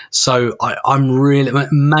 So I'm really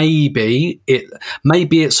maybe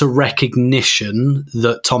it's a recognition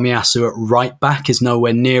that Tomiyasu at right back is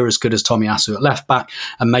nowhere near as good as Tomiyasu at left back,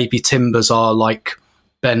 and maybe Timbers are like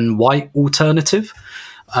Ben White alternative.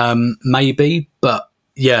 Maybe, but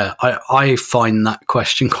yeah, I find that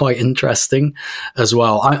question quite interesting as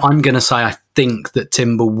well. I'm going to say I think that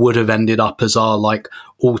Timber would have ended up as our like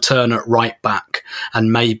alternate right back,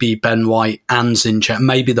 and maybe Ben White and Zinchenko.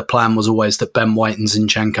 Maybe the plan was always that Ben White and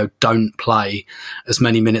Zinchenko don't play as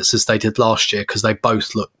many minutes as they did last year because they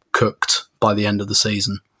both look cooked by the end of the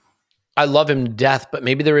season. I love him to death, but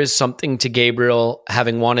maybe there is something to Gabriel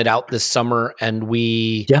having wanted out this summer, and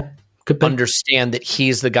we understand that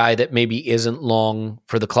he's the guy that maybe isn't long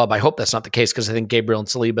for the club. I hope that's not the case, because I think Gabriel and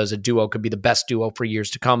Saliba as a duo could be the best duo for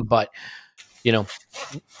years to come. But,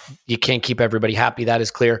 you can't keep everybody happy. That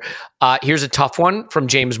is clear. Here's a tough one from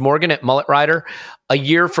James Morgan at Mullet Rider. A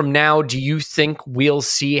year from now, do you think we'll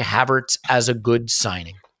see Havertz as a good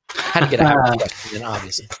signing? Had to get a Havertz question in,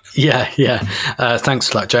 obviously. Yeah. Thanks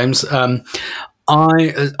for that, James.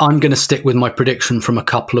 I'm going to stick with my prediction from a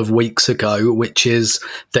couple of weeks ago, which is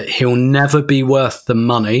that he'll never be worth the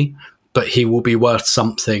money, but he will be worth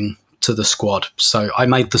something to the squad. So I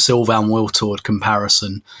made the Sylvain Wiltord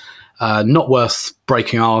comparison. Not worth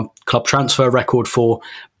breaking our club transfer record for,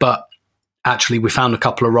 but actually we found a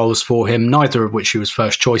couple of roles for him, neither of which he was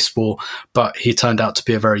first choice for, but he turned out to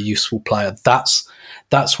be a very useful player. That's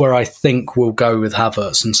where I think we'll go with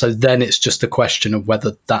Havertz. And so then it's just a question of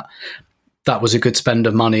whether that was a good spend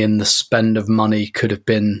of money, and the spend of money could have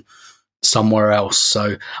been somewhere else.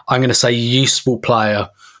 So I'm going to say useful player,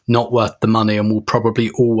 not worth the money, and we'll probably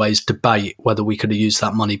always debate whether we could have used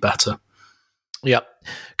that money better. Yep.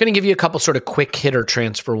 Going to give you a couple sort of quick hitter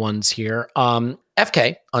transfer ones here.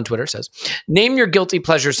 FK on Twitter says, name your guilty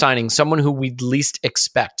pleasure signing, someone who we'd least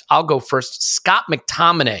expect. I'll go first. Scott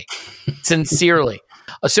McTominay. Sincerely.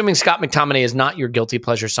 Assuming Scott McTominay is not your guilty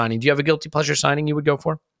pleasure signing, do you have a guilty pleasure signing you would go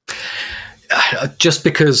for? Just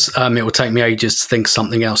because it will take me ages to think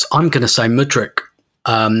something else, I'm going to say Mudryk.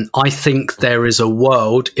 I think there is a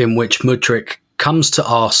world in which Mudryk comes to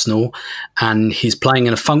Arsenal and he's playing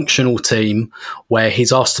in a functional team where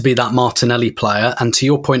he's asked to be that Martinelli player. And to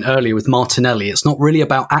your point earlier with Martinelli, it's not really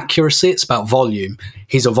about accuracy, it's about volume.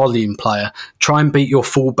 He's a volume player. Try and beat your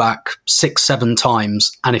fullback 6-7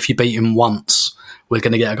 times, and if you beat him once, we're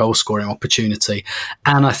going to get a goal scoring opportunity.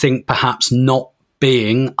 And I think perhaps not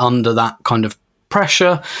being under that kind of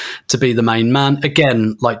pressure to be the main man.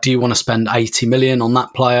 Again, do you want to spend 80 million on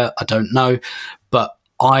that player? I don't know. But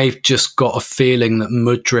I've just got a feeling that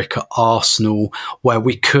Mudryk at Arsenal, where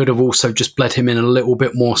we could have also just bled him in a little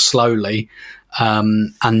bit more slowly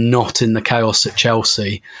and not in the chaos at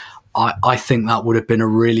Chelsea, I think that would have been a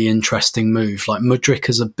really interesting move. Mudryk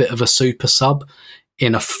is a bit of a super sub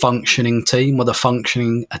in a functioning team with a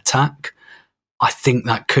functioning attack. I think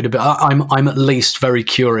that could have been... I'm at least very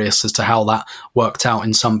curious as to how that worked out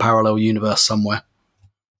in some parallel universe somewhere.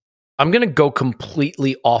 I'm going to go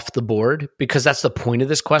completely off the board, because that's the point of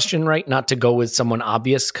this question, right? Not to go with someone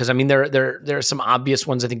obvious, because there are some obvious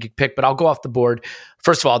ones I think you could pick, but I'll go off the board.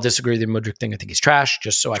 First of all, I'll disagree with the Mudryk thing. I think he's trash,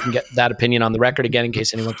 just so I can get that opinion on the record again, in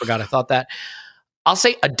case anyone forgot I thought that. I'll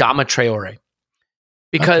say Adama Traore,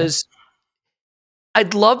 because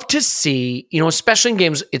I'd love to see, especially in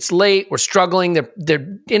games, it's late, we're struggling,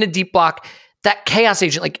 they're in a deep block, that chaos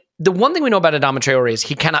agent, the one thing we know about Adama Traore is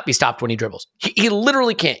he cannot be stopped when he dribbles. He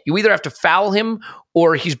literally can't. You either have to foul him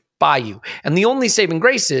or he's by you. And the only saving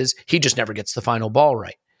grace is he just never gets the final ball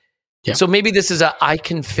right. Yeah. So maybe this is I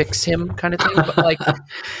can fix him kind of thing. But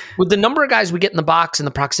with the number of guys we get in the box and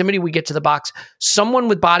the proximity we get to the box, someone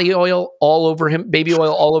with body oil all over him, baby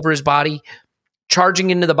oil all over his body,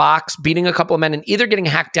 charging into the box, beating a couple of men, and either getting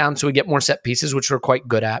hacked down so we get more set pieces, which we're quite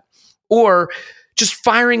good at, or just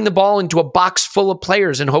firing the ball into a box full of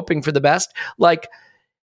players and hoping for the best. That's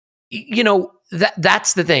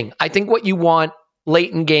the thing. I think what you want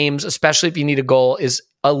late in games, especially if you need a goal, is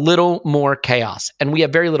a little more chaos. And we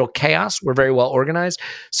have very little chaos. We're very well organized.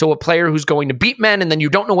 So a player who's going to beat men and then you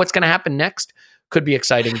don't know what's going to happen next could be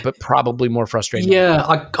exciting, but probably more frustrating. Yeah,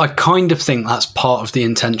 I kind of think that's part of the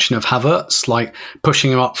intention of Havertz,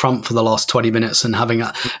 pushing him up front for the last 20 minutes and having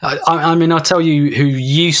a... I'll tell you who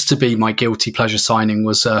used to be my guilty pleasure signing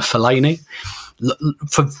was Fellaini,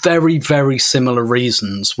 for very, very similar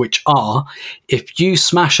reasons, which are, if you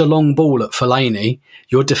smash a long ball at Fellaini,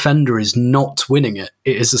 your defender is not winning it.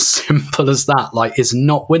 It is as simple as that. Is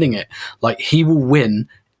not winning it. He will win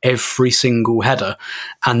every single header.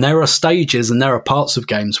 And there are stages and there are parts of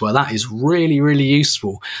games where that is really, really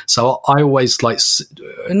useful. So I always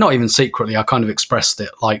not even secretly, I kind of expressed it.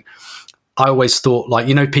 I always thought,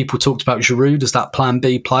 people talked about Giroud as that plan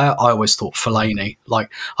B player. I always thought Fellaini.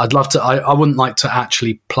 I'd love to, I wouldn't like to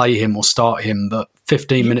actually play him or start him, but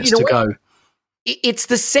 15 minutes to go. It's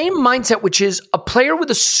the same mindset, which is a player with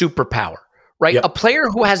a superpower, right? Yep. A player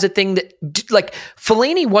who has a thing that,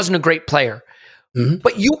 Fellaini wasn't a great player,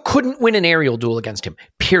 but you couldn't win an aerial duel against him,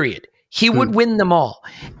 period. he would win them all.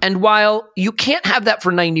 And while you can't have that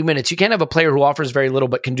for 90 minutes, you can't have a player who offers very little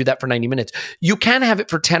but can do that for 90 minutes. You can have it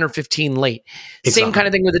for 10 or 15 late. Exactly. Same kind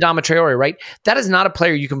of thing with Adama Traore, right? That is not a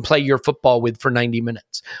player you can play your football with for 90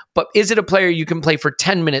 minutes. But is it a player you can play for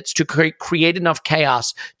 10 minutes to create enough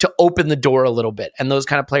chaos to open the door a little bit? And those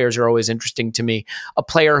kind of players are always interesting to me. A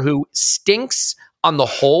player who stinks on the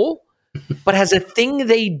whole, but has a thing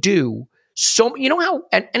they do. So, you know how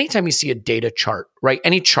anytime you see a data chart, right?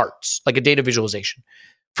 Any charts, like a data visualization,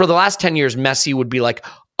 for the last 10 years, Messi would be like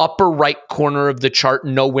upper right corner of the chart,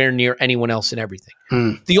 nowhere near anyone else in everything.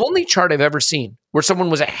 The only chart I've ever seen where someone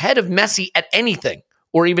was ahead of Messi at anything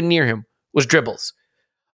or even near him was dribbles.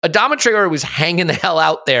 Adama Traore was hanging the hell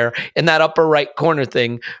out there in that upper right corner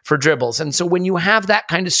thing for dribbles. And so when you have that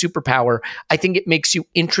kind of superpower, I think it makes you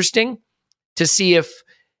interesting to see if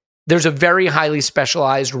there's a very highly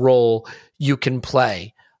specialized role you can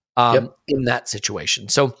play in that situation.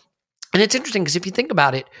 So, and it's interesting because if you think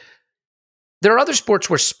about it, there are other sports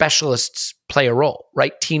where specialists play a role,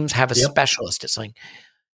 right? Teams have a specialist at something.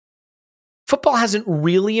 Football hasn't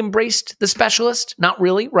really embraced the specialist, not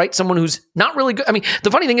really, right? Someone who's not really good. I mean,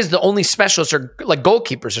 the funny thing is the only specialists are like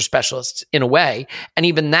goalkeepers are specialists in a way. And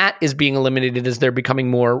even that is being eliminated as they're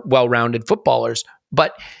becoming more well-rounded footballers.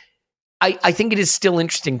 But I think it is still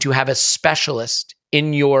interesting to have a specialist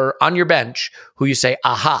on your bench who you say,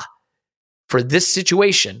 aha, for this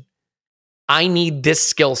situation, I need this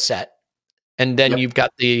skill set. And then you've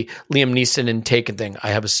got the Liam Neeson and Taken thing. I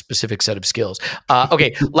have a specific set of skills.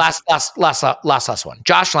 Okay, last one.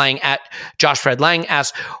 Josh Fred Lang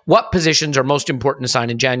asks, what positions are most important to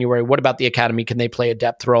sign in January? What about the academy? Can they play a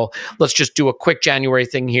depth role? Let's just do a quick January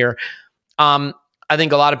thing here. I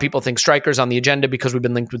think a lot of people think strikers on the agenda because we've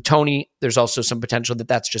been linked with Tony. There's also some potential that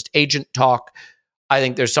that's just agent talk. I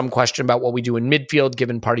think there's some question about what we do in midfield,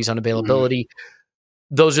 given Partey's unavailability.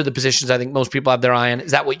 Those are the positions I think most people have their eye on.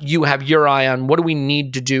 Is that what you have your eye on? What do we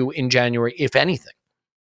need to do in January, if anything?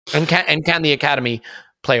 And can the academy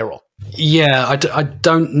play a role? Yeah, I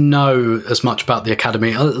don't know as much about the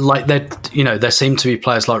academy. Like there seem to be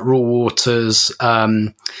players like Raw Waters,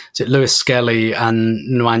 is it Lewis Skelly and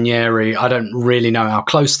Nwaneri? I don't really know how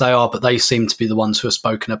close they are, but they seem to be the ones who are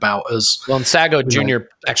spoken about as well. And Sago Jr.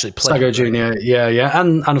 actually played. Sago Jr. Yeah,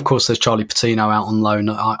 and of course there's Charlie Patino out on loan.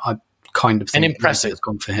 I kind of think and impressive. It's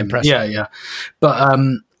gone for him. Impressive. Yeah, but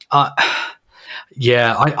I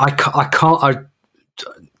can't.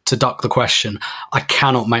 To duck the question, I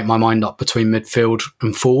cannot make my mind up between midfield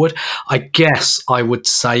and forward. I guess I would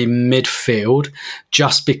say midfield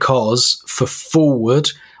just because for forward,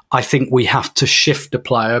 I think we have to shift a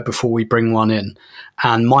player before we bring one in.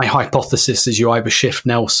 And my hypothesis is you either shift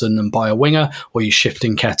Nelson and buy a winger or you shift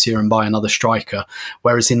Nketiah and buy another striker.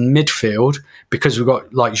 Whereas in midfield, because we've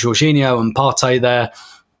got like Jorginho and Partey there,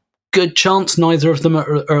 good chance neither of them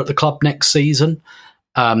are at the club next season.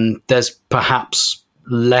 There's perhaps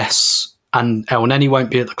less, and El Neni won't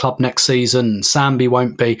be at the club next season, and Sambi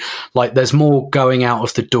won't be. Like, there's more going out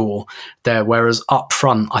of the door there, whereas up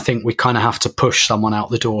front, I think we kind of have to push someone out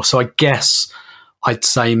the door. So I guess I'd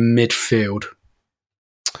say midfield.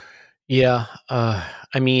 Yeah, I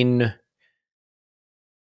mean,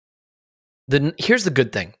 here's the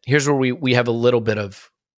good thing. Here's where we have a little bit of,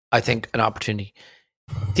 I think, an opportunity.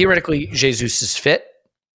 Theoretically, Jesus is fit.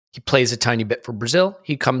 He plays a tiny bit for Brazil.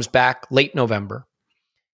 He comes back late November.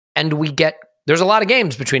 And there's a lot of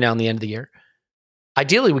games between now and the end of the year.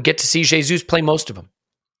 Ideally, we get to see Jesus play most of them.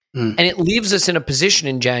 And it leaves us in a position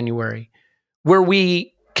in January where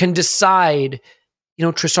we can decide,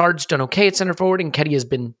 Trossard's done okay at center forward and Nketiah has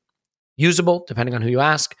been usable, depending on who you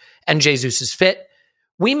ask, and Jesus is fit.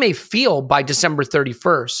 We may feel by December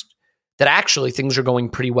 31st that actually things are going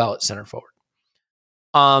pretty well at center forward.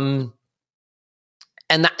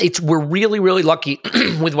 And we're really, really lucky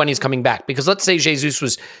with when he's coming back, because let's say Jesus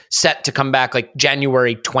was set to come back like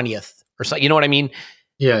January 20th or something. You know what I mean?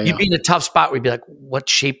 Yeah. You'd be in a tough spot where you'd be like, what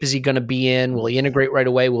shape is he going to be in? Will he integrate right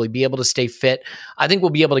away? Will he be able to stay fit? I think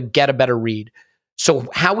we'll be able to get a better read. So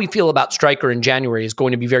how we feel about striker in January is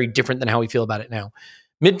going to be very different than how we feel about it now.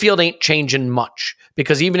 Midfield ain't changing much,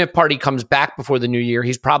 because even if Partey comes back before the new year,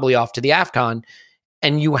 he's probably off to the AFCON.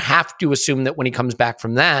 And you have to assume that when he comes back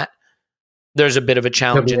from that, there's a bit of a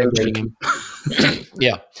challenge in him.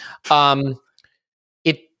 Yeah. I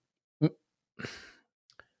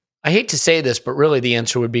hate to say this, but really the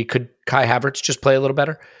answer would be, could Kai Havertz just play a little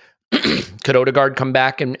better? Could Odegaard come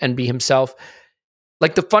back and be himself?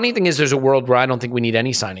 Like, the funny thing is, there's a world where I don't think we need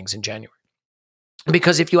any signings in January.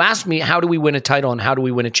 Because if you ask me, how do we win a title and how do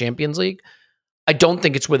we win a Champions League? I don't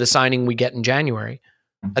think it's with a signing we get in January.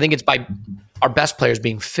 I think it's by our best players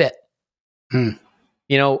being fit.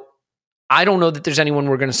 I don't know that there's anyone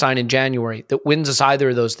we're going to sign in January that wins us either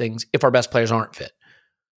of those things if our best players aren't fit.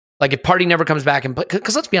 Like if Partey never comes back and play,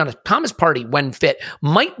 because let's be honest, Thomas Partey, when fit,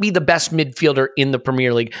 might be the best midfielder in the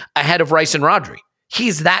Premier League ahead of Rice and Rodri.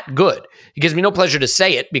 He's that good. It gives me no pleasure to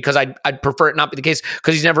say it because I'd prefer it not be the case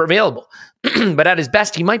because he's never available. But at his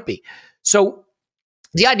best, he might be. So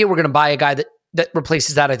the idea we're going to buy a guy that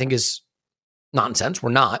replaces that, I think, is nonsense.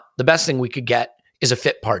 We're not. The best thing we could get is a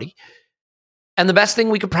fit Partey. And the best thing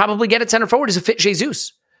we could probably get at center forward is a fit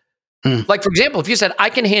Jesus. Like, for example, if you said, I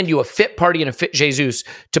can hand you a fit Partey and a fit Jesus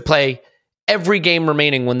to play every game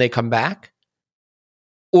remaining when they come back,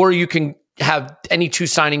 or you can have any two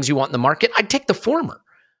signings you want in the market, I'd take the former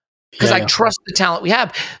because I trust the talent we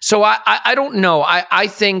have. So I don't know. I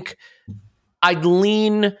think I'd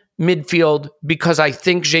lean midfield because I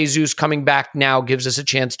think Jesus coming back now gives us a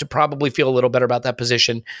chance to probably feel a little better about that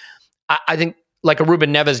position. I think like a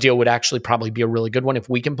Ruben Neves deal would actually probably be a really good one if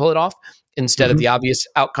we can pull it off instead of the obvious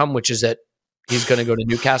outcome, which is that he's going to go to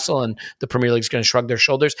Newcastle and the Premier League's going to shrug their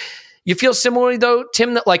shoulders. You feel similarly though,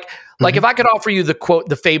 Tim, that like if I could offer you the quote,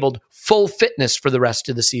 the fabled full fitness for the rest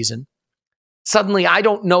of the season, suddenly I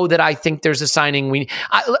don't know that I think there's a signing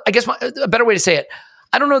I guess a better way to say it,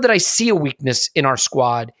 I don't know that I see a weakness in our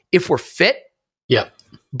squad if we're fit. Yeah.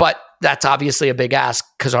 But that's obviously a big ask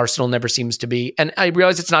because Arsenal never seems to be. And I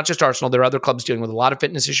realize it's not just Arsenal. There are other clubs dealing with a lot of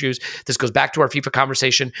fitness issues. This goes back to our FIFA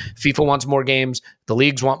conversation. FIFA wants more games. The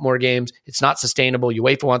leagues want more games. It's not sustainable.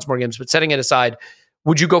 UEFA wants more games. But setting it aside,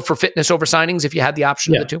 would you go for fitness over signings if you had the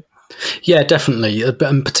option of the two? Yeah, definitely.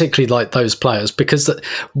 And particularly like those players, because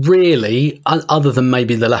really, other than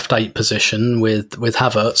maybe the left 8 position with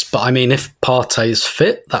Havertz, but I mean, if Partey's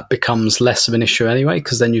fit, that becomes less of an issue anyway,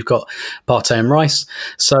 because then you've got Partey and Rice.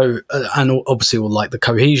 So, and obviously, the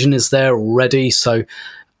cohesion is there already. So,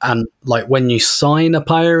 and like when you sign a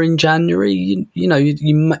player in January,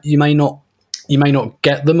 you may not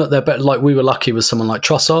get them at their best. Like we were lucky with someone like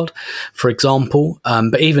Trossard, for example.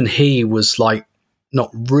 But even he was like, not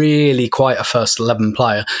really quite a first 11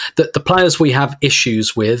 player. The players we have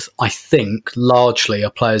issues with, I think, largely are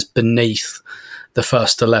players beneath the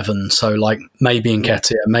first 11. So, like, maybe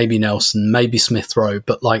Nketiah, maybe Nelson, maybe Smith Rowe,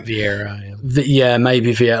 but like... Vieira.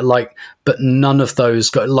 Maybe Vieira. Like, but none of those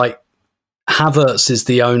got... Like, Havertz is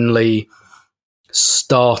the only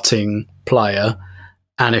starting player,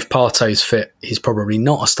 and if Partey's fit, he's probably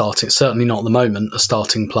not certainly not at the moment, a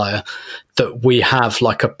starting player that we have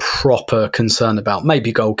like a proper concern about.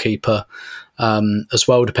 Maybe goalkeeper as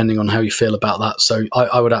well, depending on how you feel about that. So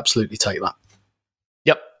I would absolutely take that.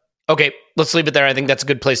 Yep. Okay, let's leave it there. I think that's a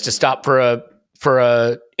good place to stop for a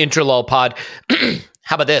interlull pod.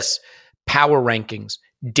 How about this? Power rankings,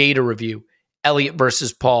 data review, Elliot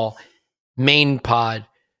versus Paul, main pod,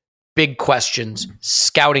 big questions,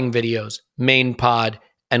 scouting videos, main pod,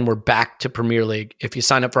 and we're back to Premier League. If you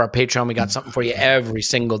sign up for our Patreon, we got something for you every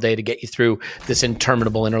single day to get you through this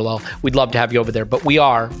interminable interlull. We'd love to have you over there, but we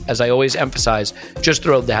are, as I always emphasize, just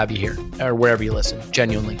thrilled to have you here or wherever you listen.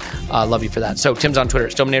 Genuinely love you for that. So Tim's on Twitter.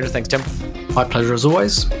 Dominator, thanks, Tim. My pleasure as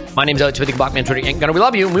always. My name's Elliot Smith, Blockman, Twitter, Ain't Gonna. We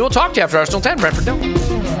love you, and we will talk to you after Arsenal 10. Brentford, no.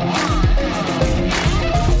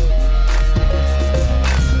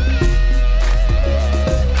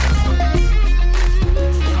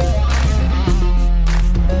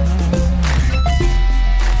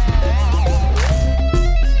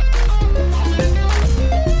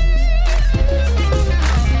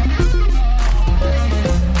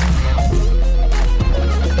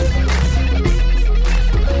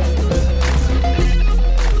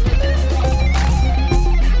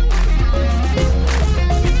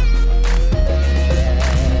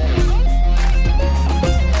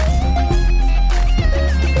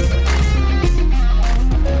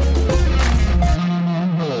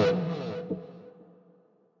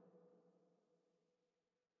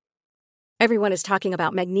 Everyone is talking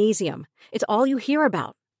about magnesium. It's all you hear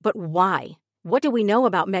about. But why? What do we know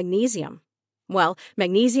about magnesium? Well,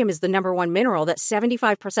 magnesium is the number one mineral that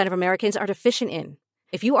 75% of Americans are deficient in.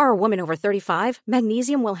 If you are a woman over 35,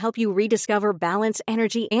 magnesium will help you rediscover balance,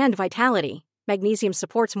 energy, and vitality. Magnesium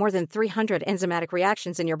supports more than 300 enzymatic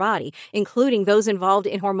reactions in your body, including those involved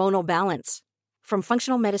in hormonal balance. From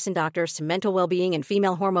functional medicine doctors to mental well-being and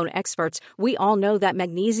female hormone experts, we all know that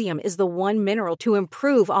magnesium is the one mineral to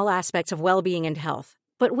improve all aspects of well-being and health.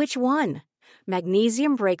 But which one?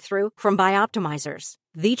 Magnesium Breakthrough from Bioptimizers,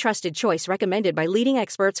 the trusted choice recommended by leading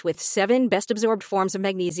experts with 7 best-absorbed forms of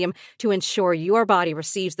magnesium to ensure your body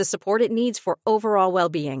receives the support it needs for overall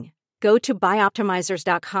well-being. Go to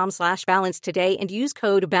bioptimizers.com/balance today and use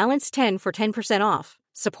code BALANCE10 for 10% off.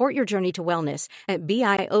 Support your journey to wellness at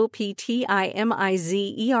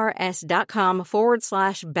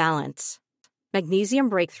bioptimizers.com/balance. Magnesium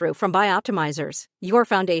Breakthrough from Bioptimizers, your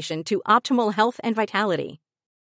foundation to optimal health and vitality.